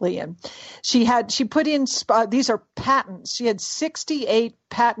dishwasher, Lian. She put in, these are patents. She had 68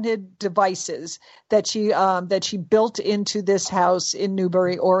 patented devices that she built into this house in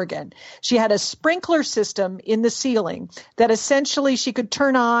Newberry, Oregon. She had a sprinkler system in the ceiling that essentially she could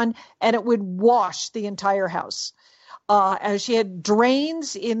turn on and it would wash the entire house. As she had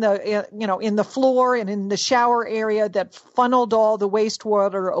drains in the floor and in the shower area that funneled all the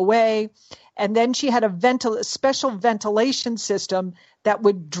wastewater away. And then she had a special ventilation system that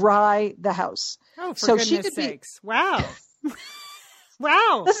would dry the house. Oh, for goodness sakes. Wow.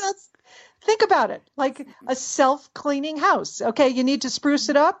 Wow. Think about it, like a self-cleaning house. Okay, you need to spruce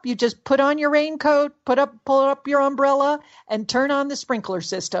it up. You just put on your raincoat, pull up your umbrella, and turn on the sprinkler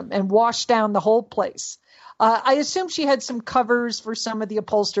system and wash down the whole place. I assume she had some covers for some of the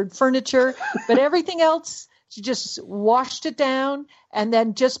upholstered furniture, but everything else, she just washed it down and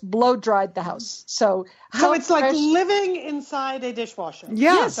then just blow dried the house. So it's like living inside a dishwasher.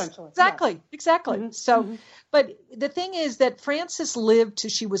 Yes, exactly. Mm-hmm. So, but the thing is that Frances lived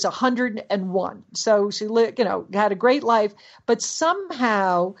till she was 101. So she had a great life, but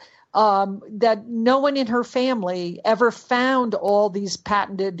somehow that no one in her family ever found all these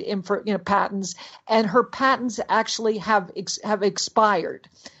patented patents, and her patents actually have expired.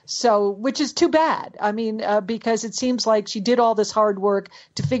 So, which is too bad. I mean, because it seems like she did all this hard work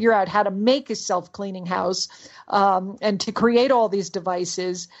to figure out how to make a self-cleaning house, and to create all these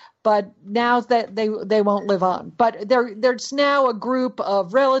devices. But now that they won't live on. But there's now a group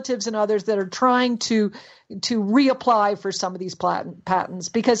of relatives and others that are trying to reapply for some of these patents,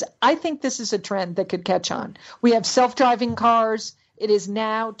 because I think this is a trend that could catch on. We have self-driving cars. It is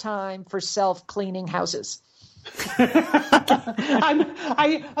now time for self-cleaning houses. So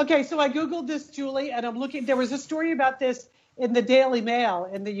I Googled this, Julie, and I'm looking. There was a story about this in the Daily Mail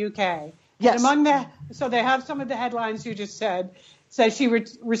in the UK. Yes. And so they have some of the headlines you just said. Says she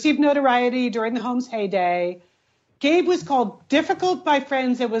received notoriety during the home's heyday. Gabe was called difficult by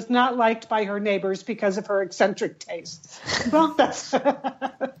friends and was not liked by her neighbors because of her eccentric tastes. Well, that's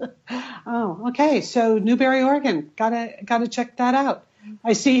oh, okay. So Newberry, Oregon, gotta check that out.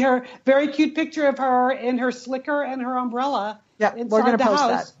 I see her very cute picture of her in her slicker and her umbrella. Yeah, we're gonna post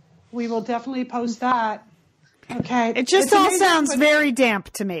that. We will definitely post that. Okay. It just all sounds very damp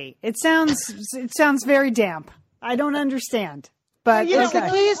to me. It sounds very damp. I don't understand. But the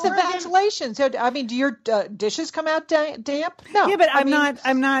key is the ventilation. So, I mean, do your dishes come out damp? No. Yeah, but I'm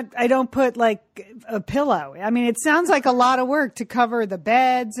not. I don't put like a pillow. I mean, it sounds like a lot of work to cover the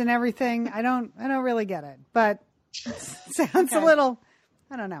beds and everything. I don't really get it. But it sounds a little.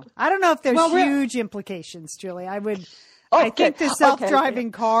 I don't know. I don't know if there's huge implications, Julie. I think the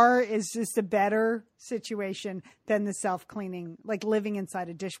self-driving car is just a better situation than the self-cleaning, like living inside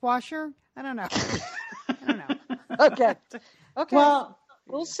a dishwasher. I don't know. Okay. Well,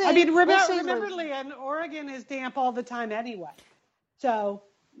 we'll see. I mean, remember, Lian, Oregon is damp all the time anyway. So,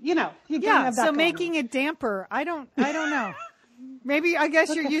 you can have that. So making it damper, I don't know. Maybe, I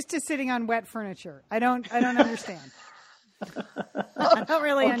guess you're used to sitting on wet furniture. I don't understand. I don't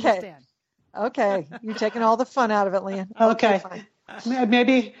really understand. Okay. You're taking all the fun out of it, Lian. Okay. Fine.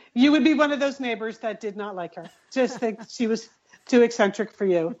 Maybe you would be one of those neighbors that did not like her. Just think she was too eccentric for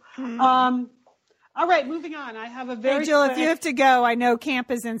you. All right, moving on. I have a very Hey, Jill, if you have to go, I know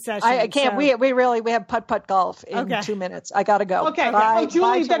camp is in session. I can't. So. We have putt golf in 2 minutes. I got to go. Okay. Bye.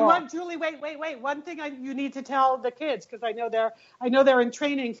 Julie, Bye, Julie, wait. One thing you need to tell the kids, because I know they're in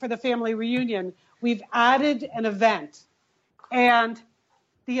training for the family reunion. We've added an event, and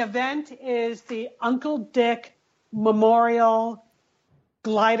the event is the Uncle Dick Memorial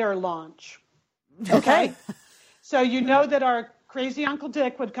Glider Launch. Okay. So you know that our crazy Uncle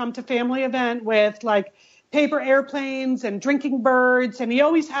Dick would come to family event with like paper airplanes and drinking birds. And he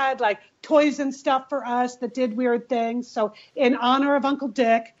always had like toys and stuff for us that did weird things. So in honor of Uncle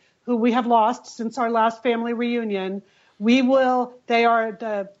Dick, who we have lost since our last family reunion, they are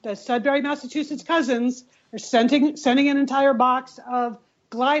the Sudbury, Massachusetts cousins are sending an entire box of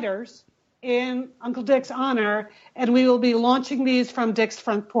gliders in Uncle Dick's honor, and we will be launching these from Dick's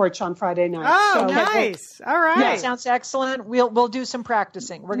front porch on Friday night. Oh, nice! All right, yeah, sounds excellent. We'll do some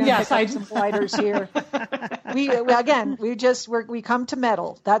practicing. We're going to pick up some gliders here. we come to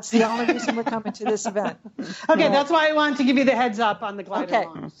medal. That's the only reason we're coming to this event. Okay, that's why I wanted to give you the heads up on the glider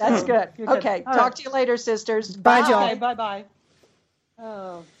launch. That's good. Okay, talk to you later, sisters. Bye, Jill. Okay, bye.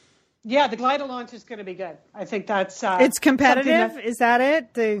 Oh. Yeah, the glider launch is going to be good. I think that's it's competitive. Is that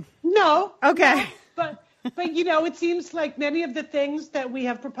it? No. Okay. No, but it seems like many of the things that we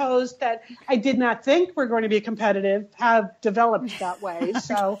have proposed that I did not think were going to be competitive have developed that way.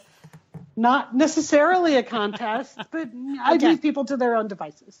 So, not necessarily a contest, but I leave people to their own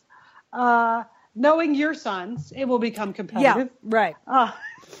devices. Knowing your sons, it will become competitive. Yeah, right.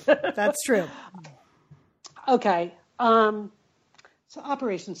 That's true. Okay. So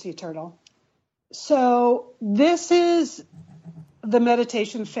Operation Sea Turtle. So this is the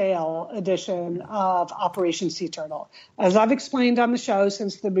meditation fail edition of Operation Sea Turtle. As I've explained on the show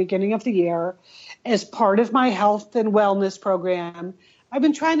since the beginning of the year, as part of my health and wellness program, I've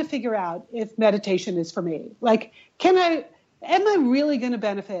been trying to figure out if meditation is for me. Like, am I really going to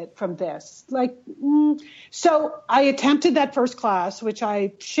benefit from this? So I attempted that first class, which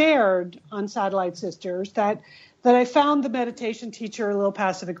I shared on Satellite Sisters, that I found the meditation teacher a little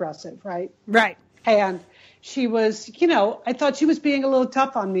passive aggressive, right? Right. And she was, I thought she was being a little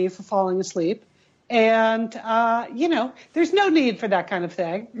tough on me for falling asleep. And, there's no need for that kind of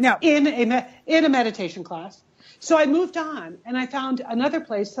thing in a meditation class. So I moved on and I found another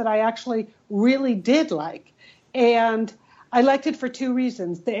place that I actually really did like. And I liked it for two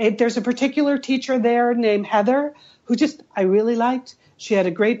reasons. There's a particular teacher there named Heather who I really liked. She had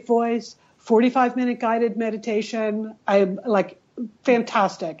a great voice. 45-minute guided meditation.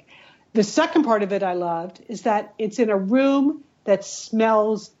 Fantastic. The second part of it I loved is that it's in a room that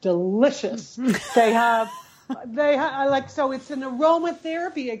smells delicious. So it's an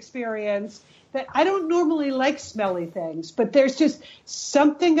aromatherapy experience that I don't normally like smelly things, but there's just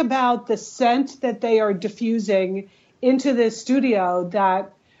something about the scent that they are diffusing into this studio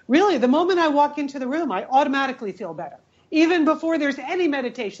that really, the moment I walk into the room, I automatically feel better, even before there's any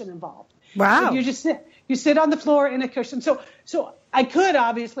meditation involved. Wow. So you sit on the floor in a cushion. So I could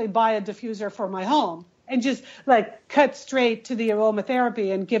obviously buy a diffuser for my home and just cut straight to the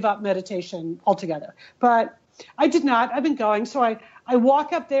aromatherapy and give up meditation altogether. But I did not. I've been going. So I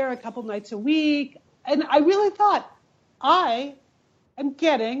walk up there a couple nights a week, and I really thought I am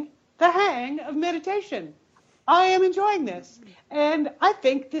getting the hang of meditation. I am enjoying this. And I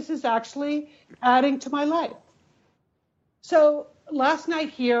think this is actually adding to my life. So last night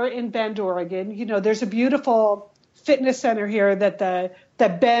here in Bend, Oregon, there's a beautiful fitness center here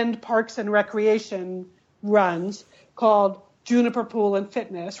that Bend Parks and Recreation runs called Juniper Pool and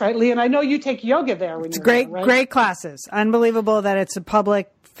Fitness, right, Lee? And I know you take yoga there when you're there, right? Great classes. Unbelievable that it's a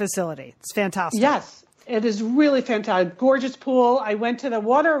public facility. It's fantastic. Yes, it is really fantastic. Gorgeous pool. I went to the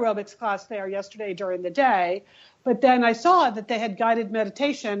water aerobics class there yesterday during the day, but then I saw that they had guided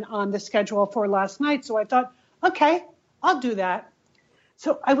meditation on the schedule for last night. So I thought, okay, I'll do that.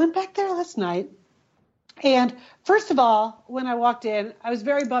 So I went back there last night, and first of all, when I walked in, I was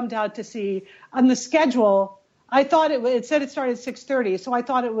very bummed out to see on the schedule, I thought it said it started at 6:30, so I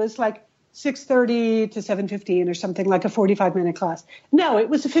thought it was 6:30 to 7:15 or something, like a 45-minute class. No, it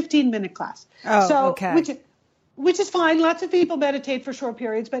was a 15-minute class. Oh, okay. Which is fine. Lots of people meditate for short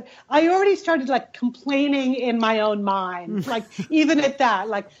periods, but I already started complaining in my own mind, even at that,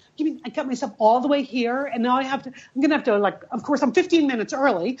 you mean I got myself all the way here and now I'm going to have to of course I'm 15 minutes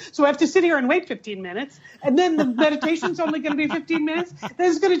early. So I have to sit here and wait 15 minutes. And then the meditation's only going to be 15 minutes.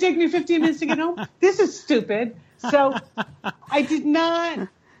 Then it's going to take me 15 minutes to get home. This is stupid. So I did not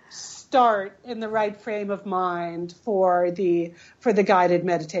start in the right frame of mind for the guided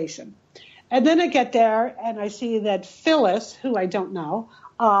meditation. And then I get there and I see that Phyllis, who I don't know,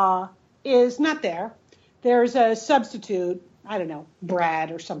 is not there. There's a substitute, I don't know,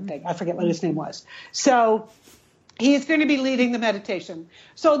 Brad or something. I forget what his name was. So he's going to be leading the meditation.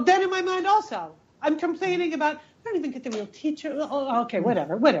 So then in my mind also, I'm complaining about, I don't even get the real teacher. Oh, okay,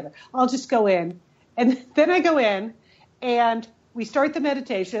 whatever. I'll just go in. And then I go in and we start the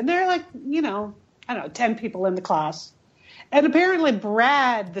meditation. There are like, I don't know, 10 people in the class. And apparently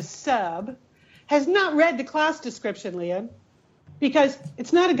Brad, the sub, has not read the class description, Leah, because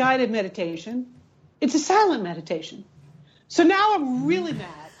it's not a guided meditation. It's a silent meditation. So now I'm really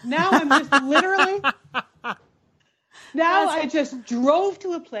mad. Now I'm just literally, I just drove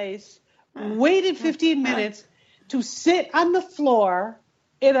to a place, waited 15 minutes to sit on the floor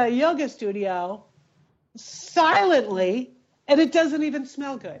in a yoga studio silently, and it doesn't even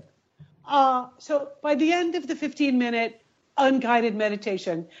smell good. So by the end of the 15-minute unguided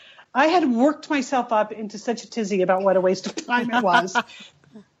meditation, I had worked myself up into such a tizzy about what a waste of time it was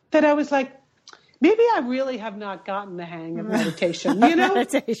that I was like, maybe I really have not gotten the hang of meditation,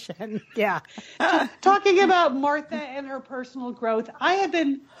 Meditation, yeah. Talking about Martha and her personal growth, I have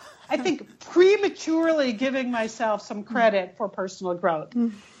been, I think, prematurely giving myself some credit for personal growth.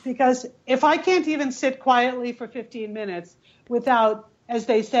 Because if I can't even sit quietly for 15 minutes without, as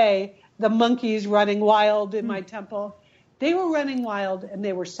they say, the monkeys running wild in my temple, they were running wild and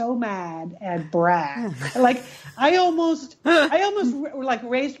they were so mad at Brad. Like I almost like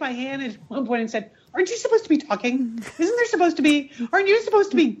raised my hand at one point and said, aren't you supposed to be talking? Aren't you supposed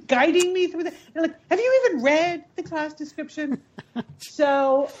to be guiding me through that? They're like, have you even read the class description?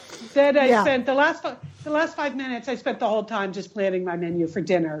 So then I spent the last 5 minutes, I spent the whole time just planning my menu for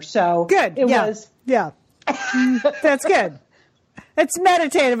dinner. So good. That's good. It's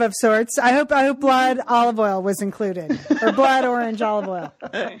meditative of sorts. I hope blood olive oil was included, or blood orange olive oil.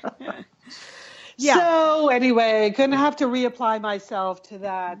 So anyway, gonna have to reapply myself to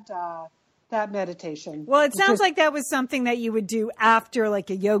that meditation. Well, it sounds like that was something that you would do after like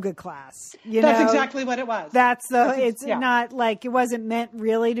a yoga class. That's exactly what it was. It's not like it wasn't meant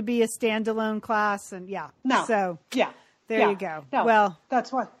really to be a standalone class, and No. So there you go. No, well,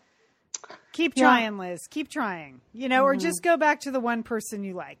 that's what. Keep trying, Liz. Keep trying. Or just go back to the one person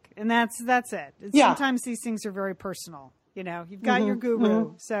you like, and that's it. Sometimes these things are very personal. You've got your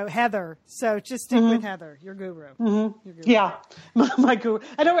guru, so Heather. So just stick with Heather, your guru. Your guru. Yeah, my guru.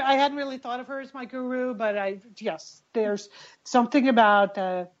 I hadn't really thought of her as my guru, but there's something about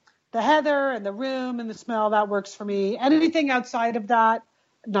the Heather and the room and the smell that works for me. And anything outside of that,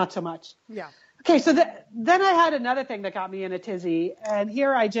 not so much. Yeah. Okay, so then I had another thing that got me in a tizzy, and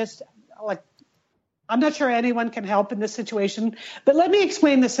here I'm not sure anyone can help in this situation, but let me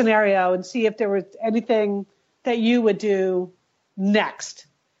explain the scenario and see if there was anything that you would do next.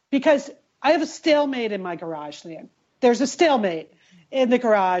 Because I have a stalemate in my garage, Liam. There's a stalemate in the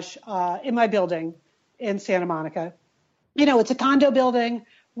garage in my building in Santa Monica. It's a condo building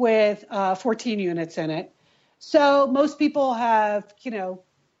with 14 units in it. So most people have, 2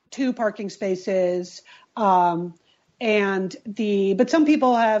 parking spaces, but some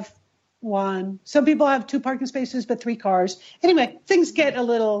people have 1. Some people have 2 parking spaces, but 3 cars. Anyway, things get a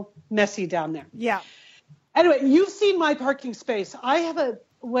little messy down there. Yeah. Anyway, you've seen my parking space. I have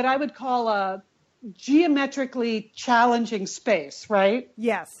what I would call a geometrically challenging space, right?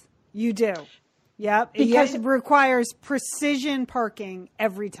 Yes, you do. Yep. Because it requires precision parking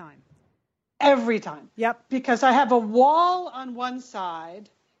every time. Every time. Yep. Because I have a wall on one side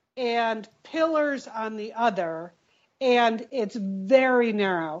and pillars on the other, and it's very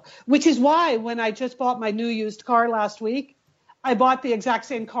narrow, which is why when I just bought my new used car last week, I bought the exact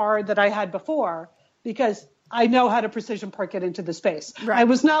same car that I had before because I know how to precision park it into the space. Right. I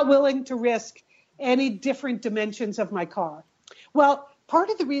was not willing to risk any different dimensions of my car. Well, part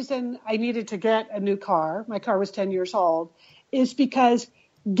of the reason I needed to get a new car, my car was 10 years old, is because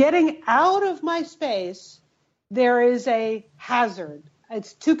getting out of my space, there is a hazard.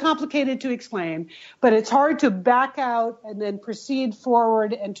 It's too complicated to explain, but it's hard to back out and then proceed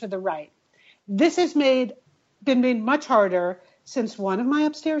forward and to the right. This has been made much harder since one of my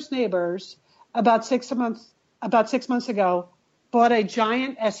upstairs neighbors about 6 months ago bought a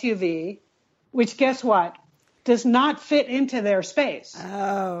giant SUV, which guess what? Does not fit into their space.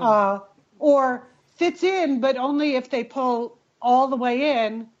 Oh. Or fits in, but only if they pull all the way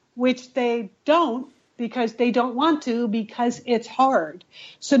in, which they don't because they don't want to because it's hard.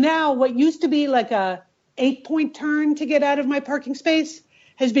 So now what used to be like a 8-point turn to get out of my parking space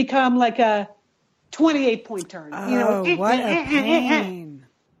has become like a 28-point turn. Oh, what a pain.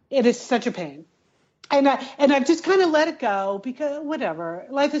 It is such a pain. And I've just kind of let it go because whatever,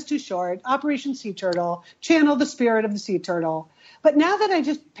 life is too short. Operation Sea Turtle, channel the spirit of the sea turtle. But now that I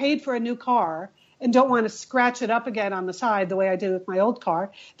just paid for a new car and don't want to scratch it up again on the side the way I did with my old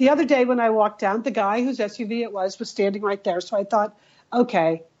car, the other day when I walked down, the guy whose SUV it was standing right there. So I thought,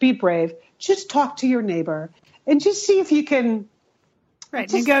 okay, be brave. Just talk to your neighbor and just see if you can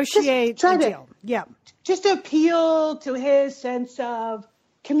negotiate try a to, deal. Yeah. Just appeal to his sense of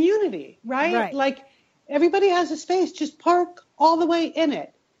community, right? Like, everybody has a space. Just park all the way in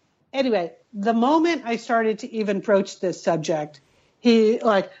it. Anyway, the moment I started to even broach this subject, he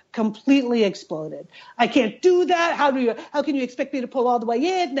completely exploded. I can't do that. How can you expect me to pull all the way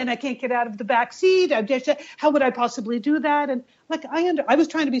in? And then I can't get out of the back seat. How would I possibly do that? And I was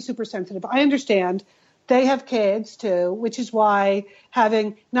trying to be super sensitive. I understand they have kids too, which is why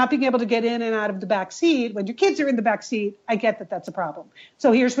not being able to get in and out of the back seat when your kids are in the back seat, I get that that's a problem.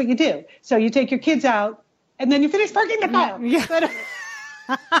 So here's what you do. So you take your kids out and then you finish parking the car. Yeah.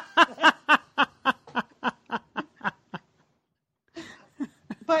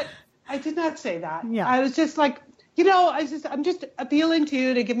 But I did not say that. Yeah. I was just like, I'm just appealing to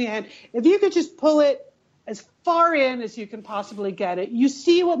you to give me a hand. If you could just pull it as far in as you can possibly get it. You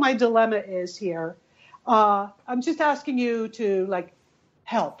see what my dilemma is here. I'm just asking you to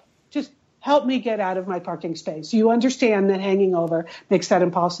help. Just help me get out of my parking space. You understand that hanging over makes that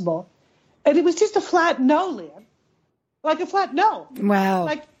impossible. And it was just a flat no, Liam. Like a flat no. Wow.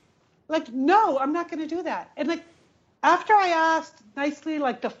 No, I'm not going to do that. And after I asked nicely,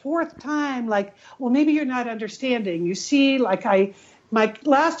 the fourth time, well, maybe you're not understanding. You see, my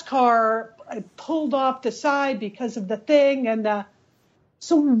last car, I pulled off the side because of the thing. And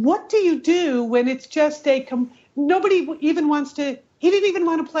so what do you do when it's just nobody even wants to, he didn't even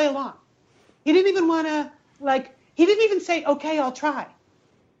want to play along. He didn't even want to, he didn't even say, okay, I'll try.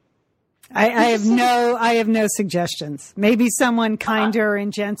 I have no suggestions. Maybe someone kinder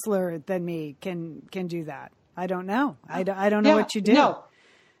and gentler than me can do that. I don't know. I don't know what you do. No.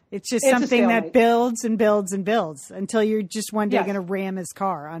 It's just something that builds and builds and builds until you're just one day going to ram his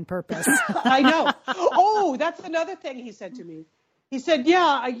car on purpose. I know. Oh, that's another thing he said to me. He said,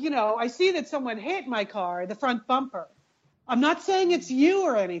 I see that someone hit my car, the front bumper. I'm not saying it's you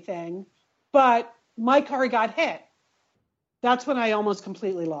or anything, but my car got hit. That's when I almost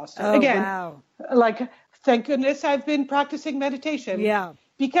completely lost it. Oh, again, wow. Thank goodness I've been practicing meditation. Yeah.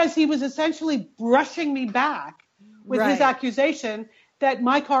 Because he was essentially brushing me back with his accusation that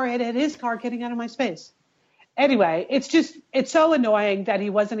my car had hit his car getting out of my space. Anyway, it's so annoying that he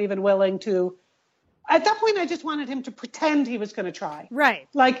wasn't even willing to. At that point, I just wanted him to pretend he was going to try. Right.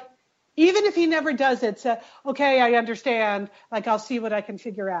 Even if he never does it, say, okay, I understand. I'll see what I can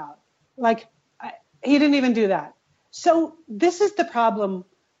figure out. He didn't even do that. So this is the problem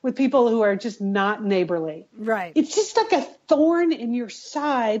with people who are just not neighborly. Right. It's just like a thorn in your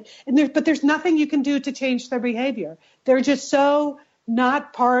side, but there's nothing you can do to change their behavior. They're just so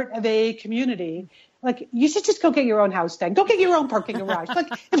not part of a community. You should just go get your own house then. Go get your own parking garage.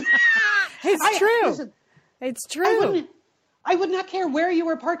 It's true. Listen, it's true. I would not care where you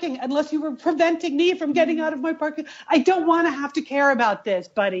were parking unless you were preventing me from getting out of my parking. I don't want to have to care about this,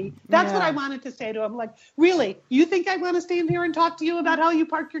 buddy. That's what I wanted to say to him. Really, you think I want to stand here and talk to you about how you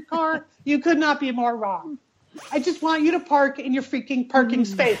park your car? You could not be more wrong. I just want you to park in your freaking parking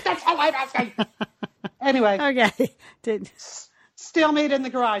space. That's all I'm asking. Anyway. Okay. Stalemate in the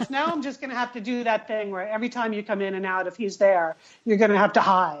garage. Now I'm just going to have to do that thing where every time you come in and out, if he's there, you're going to have to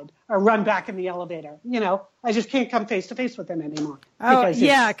hide or run back in the elevator. I just can't come face to face with him anymore. Oh,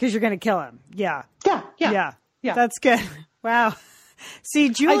 because you're going to kill him. Yeah. Yeah. That's good. Wow. See,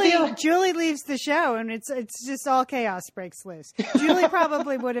 Julie leaves the show and it's just all chaos breaks loose. Julie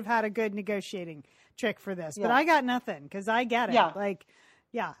probably would have had a good negotiating trick for this, but I got nothing because I get it.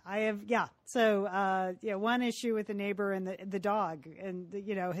 I have. So, one issue with the neighbor and the dog and,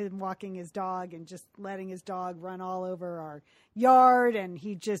 him walking his dog and just letting his dog run all over our yard. And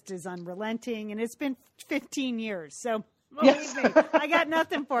he just is unrelenting. And it's been 15 years. So believe me, I got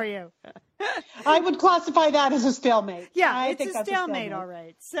nothing for you. I would classify that as a stalemate. Yeah, it's a stalemate. All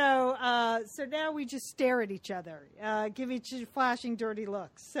right. So, so now we just stare at each other, give each other flashing dirty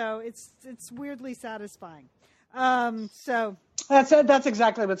looks. So it's weirdly satisfying. So. That's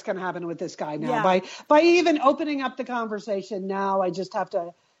exactly what's going to happen with this guy now. Yeah. By even opening up the conversation now, I just have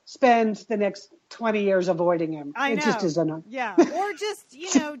to spend the next 20 years avoiding him. I know. It just isn't. Yeah. Or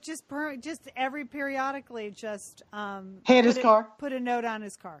just every periodically just hit his car. Put a note on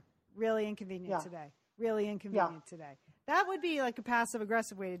his car. Really inconvenient today. Really inconvenient today. That would be a passive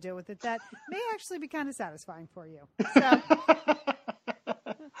aggressive way to deal with it. That may actually be kind of satisfying for you. So.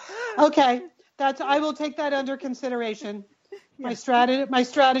 Okay. I will take that under consideration. My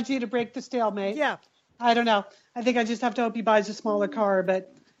strategy to break the stalemate. Yeah. I don't know. I think I just have to hope he buys a smaller car,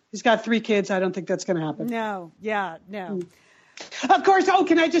 but he's got 3 kids. I don't think that's going to happen. No. Yeah. No. Of course. Oh,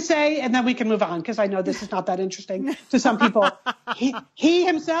 can I just say, and then we can move on because I know this is not that interesting to some people. He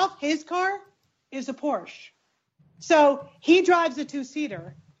himself, his car is a Porsche. So he drives a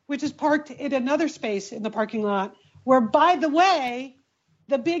 2-seater, which is parked in another space in the parking lot where, by the way,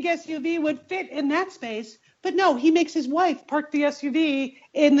 the big SUV would fit in that space. But no, he makes his wife park the SUV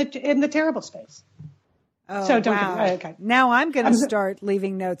in the terrible space. Oh, so don't wow. okay. Now I'm going to start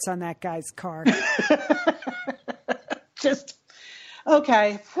leaving notes on that guy's car. Just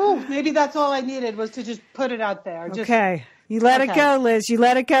okay. Whew, maybe that's all I needed was to just put it out there. Okay. You let it go, Liz. You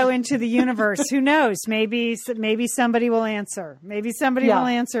let it go into the universe. Who knows? Maybe somebody will answer. Maybe somebody will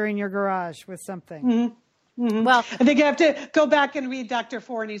answer in your garage with something. Mm-hmm. Mm-hmm. Well, I think you have to go back and read Dr.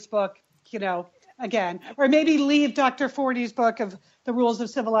 Forney's book, again, or maybe leave Dr. Forney's book of the rules of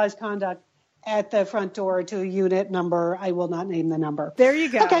civilized conduct at the front door to a unit number. I will not name the number. There you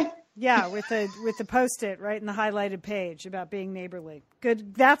go. Okay. Yeah, with the Post-it right in the highlighted page about being neighborly.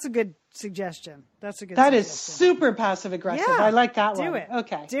 Good. That's a good suggestion. That is super passive aggressive. Yeah, I like that one. Do it.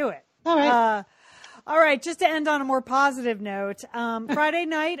 Okay. Do it. All right. All right, just to end on a more positive note, Friday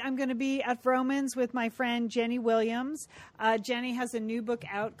night I'm going to be at Vroman's with my friend Jenny Williams. Jenny has a new book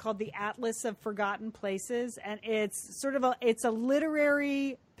out called The Atlas of Forgotten Places, and it's it's a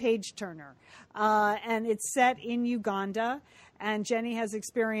literary page turner, and it's set in Uganda. And Jenny has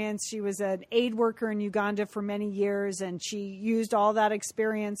experience. She was an aid worker in Uganda for many years, and she used all that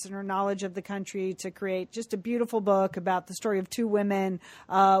experience and her knowledge of the country to create just a beautiful book about the story of 2 women,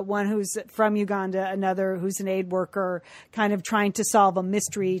 one who's from Uganda, another who's an aid worker, kind of trying to solve a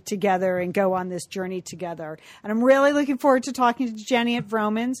mystery together and go on this journey together. And I'm really looking forward to talking to Jenny at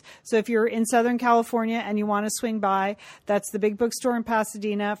Vroman's. So if you're in Southern California and you want to swing by, that's the Big Bookstore in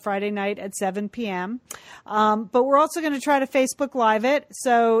Pasadena, Friday night at 7 p.m. But we're also going to try to Facebook Live it.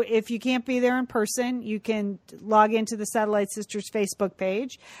 So if you can't be there in person, you can log into the Satellite Sisters Facebook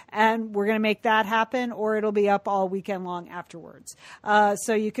page, and we're going to make that happen, or it'll be up all weekend long afterwards.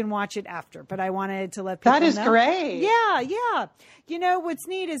 So you can watch it after. But I wanted to let people know. That is great. Yeah. You know, what's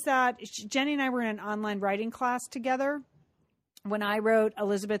neat is that Jenny and I were in an online writing class together. When I wrote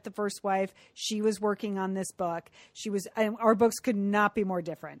Elizabeth the First Wife, she was working on this book. Our books could not be more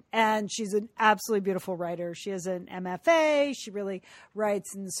different. And she's an absolutely beautiful writer. She has an MFA. She really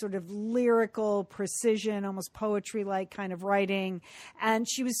writes in sort of lyrical precision, almost poetry-like kind of writing. And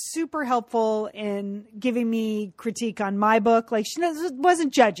she was super helpful in giving me critique on my book. Like, she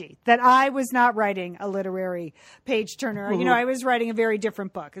wasn't judgy that I was not writing a literary page turner. Mm-hmm. I was writing a very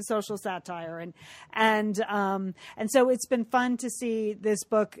different book, a social satire. And so it's been fun to see this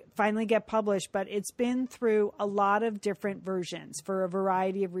book finally get published, but it's been through a lot of different versions for a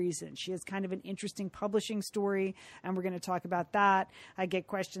variety of reasons. She has kind of an interesting publishing story, and we're going to talk about that. I get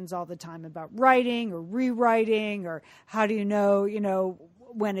questions all the time about writing or rewriting, or how do you know,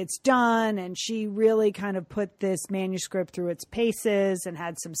 when it's done. And she really kind of put this manuscript through its paces and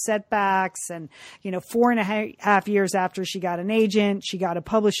had some setbacks. And, 4.5 years after she got an agent, she got a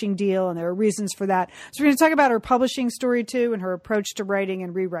publishing deal, and there are reasons for that. So we're going to talk about her publishing story too, and her approach to writing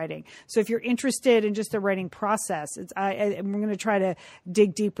and rewriting. So if you're interested in just the writing process, we're going to try to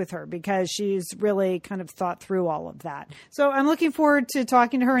dig deep with her, because she's really kind of thought through all of that. So I'm looking forward to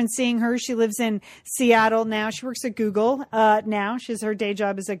talking to her and seeing her. She lives in Seattle now. She works at Google now. She's her day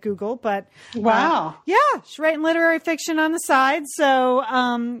job is at Google, but wow. She's writing literary fiction on the side. So,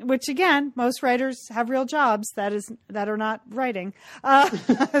 which again, most writers have real jobs that are not writing. But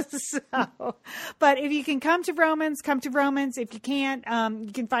if you can come to Vroman's, come to Vroman's. If you can't,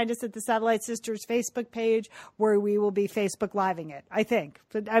 you can find us at the Satellite Sisters Facebook page, where we will be Facebook Living it, I think.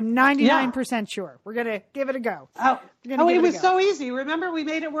 But I'm 99% sure. We're going to give it a go. It was so easy. Remember, we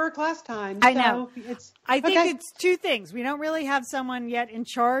made it work last time. I know. I think it's 2 things. We don't really have someone yet in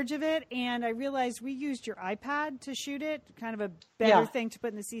charge of it, and I realized we used your iPad to shoot it, kind of a better thing to put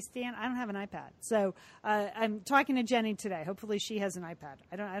in the C-stand. I don't have an iPad. So I'm talking to Jenny today. Hopefully she has an iPad.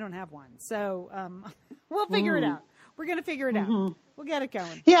 I don't have one. So we'll figure it out. We're going to figure it out. We'll get it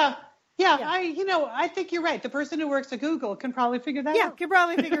going. Yeah. I think you're right. The person who works at Google can probably figure that out. Yeah, can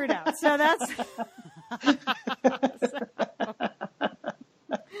probably figure it out. So that's...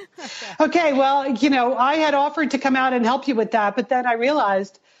 Okay, well, I had offered to come out and help you with that, but then I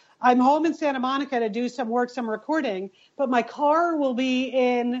realized I'm home in Santa Monica to do some recording, but my car will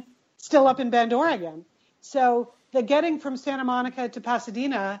be still up in Bend, Oregon. So the getting from Santa Monica to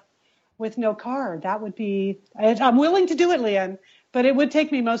Pasadena with no car, that would be, I'm willing to do it, Leanne, but it would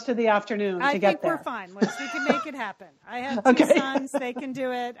take me most of the afternoon to get there. I think we're fine, Liz. We can make it happen. I have two sons. They can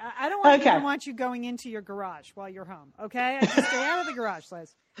do it. I don't even want you going into your garage while you're home, okay? I just stay out of the garage,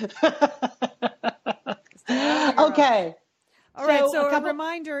 Liz. Okay. All right, so a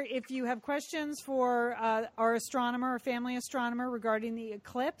reminder, if you have questions for our astronomer, our family astronomer regarding the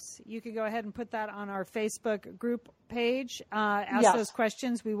eclipse, you can go ahead and put that on our Facebook group page. Ask those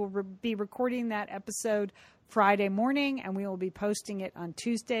questions. We will be recording that episode Friday morning, and we will be posting it on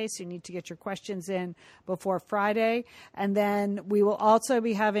Tuesday, so you need to get your questions in before Friday. And then we will also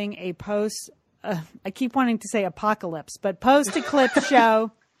be having a I keep wanting to say apocalypse, but post-eclipse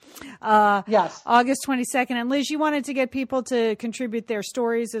show. August 22nd. And Liz, you wanted to get people to contribute their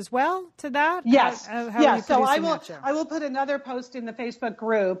stories as well to that? Yes. So I will put another post in the Facebook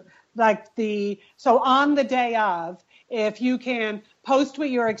group, so on the day of, if you can post what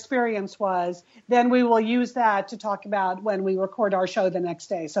your experience was, then we will use that to talk about when we record our show the next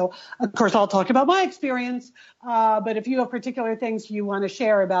day. So, of course, I'll talk about my experience, but if you have particular things you want to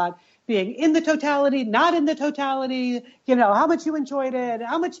share about being in the totality, not in the totality, how much you enjoyed it,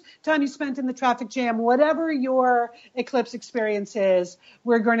 how much time you spent in the traffic jam, whatever your eclipse experience is,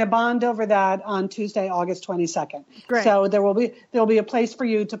 we're going to bond over that on Tuesday, August 22nd. Great. So there will be a place for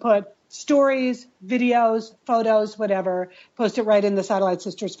you to put stories, videos, photos, whatever, post it right in the Satellite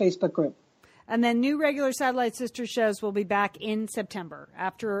Sisters Facebook group. And then new regular Satellite Sisters shows will be back in September.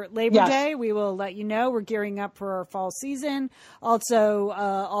 After Labor Day, we will let you know. We're gearing up for our fall season. Also,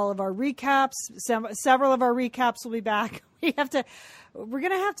 all of our recaps, several of our recaps will be back. We're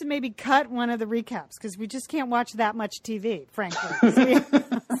going to have to maybe cut one of the recaps because we just can't watch that much TV, frankly.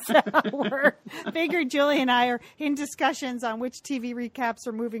 So figure Julie and I are in discussions on which TV recaps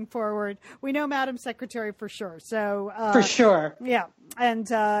are moving forward. We know Madam Secretary for sure. So for sure. Yeah. And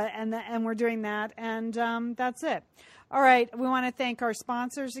we're doing that. And that's it. All right. We want to thank our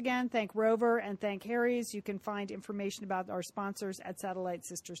sponsors again. Thank Rover and thank Harry's. You can find information about our sponsors at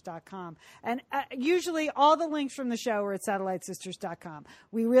SatelliteSisters.com. And usually all the links from the show are at SatelliteSisters.com.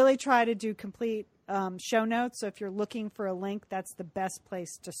 We really try to do complete show notes. So if you're looking for a link, that's the best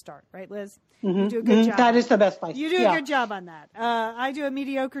place to start. Right, Liz? Mm-hmm. You do a good job. That is the best place. You do a good job on that. I do a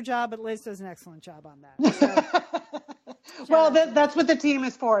mediocre job, but Liz does an excellent job on that. So. Well, that's what the team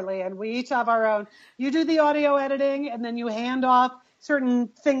is for, Leanne. We each have our own. You do the audio editing, and then you hand off certain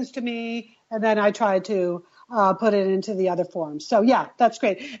things to me, and then I try to put it into the other forms. So, yeah, that's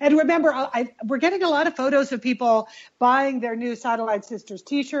great. And remember, we're getting a lot of photos of people buying their new Satellite Sisters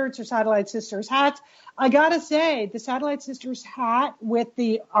T-shirts or Satellite Sisters hats. I got to say, the Satellite Sisters hat with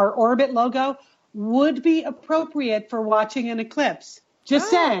our orbit logo would be appropriate for watching an eclipse. Just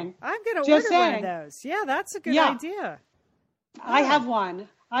saying. I'm going to order one of those. Yeah, that's a good idea. I have one.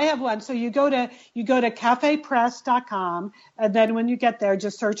 So you go to cafepress.com, and then when you get there,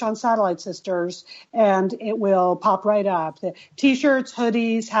 just search on Satellite Sisters, and it will pop right up. The T-shirts,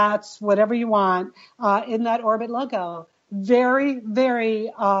 hoodies, hats, whatever you want, in that orbit logo. Very,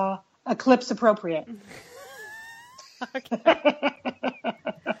 very eclipse appropriate. Okay.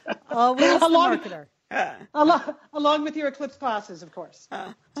 Always the marketer. Along with your eclipse classes, of course.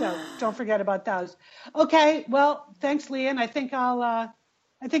 So don't forget about those. Okay, well, thanks, Leanne. I think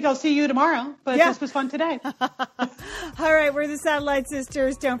I'll see you tomorrow, but this was fun today. All right, we're the Satellite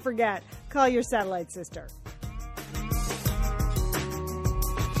Sisters. Don't forget, call your Satellite Sister.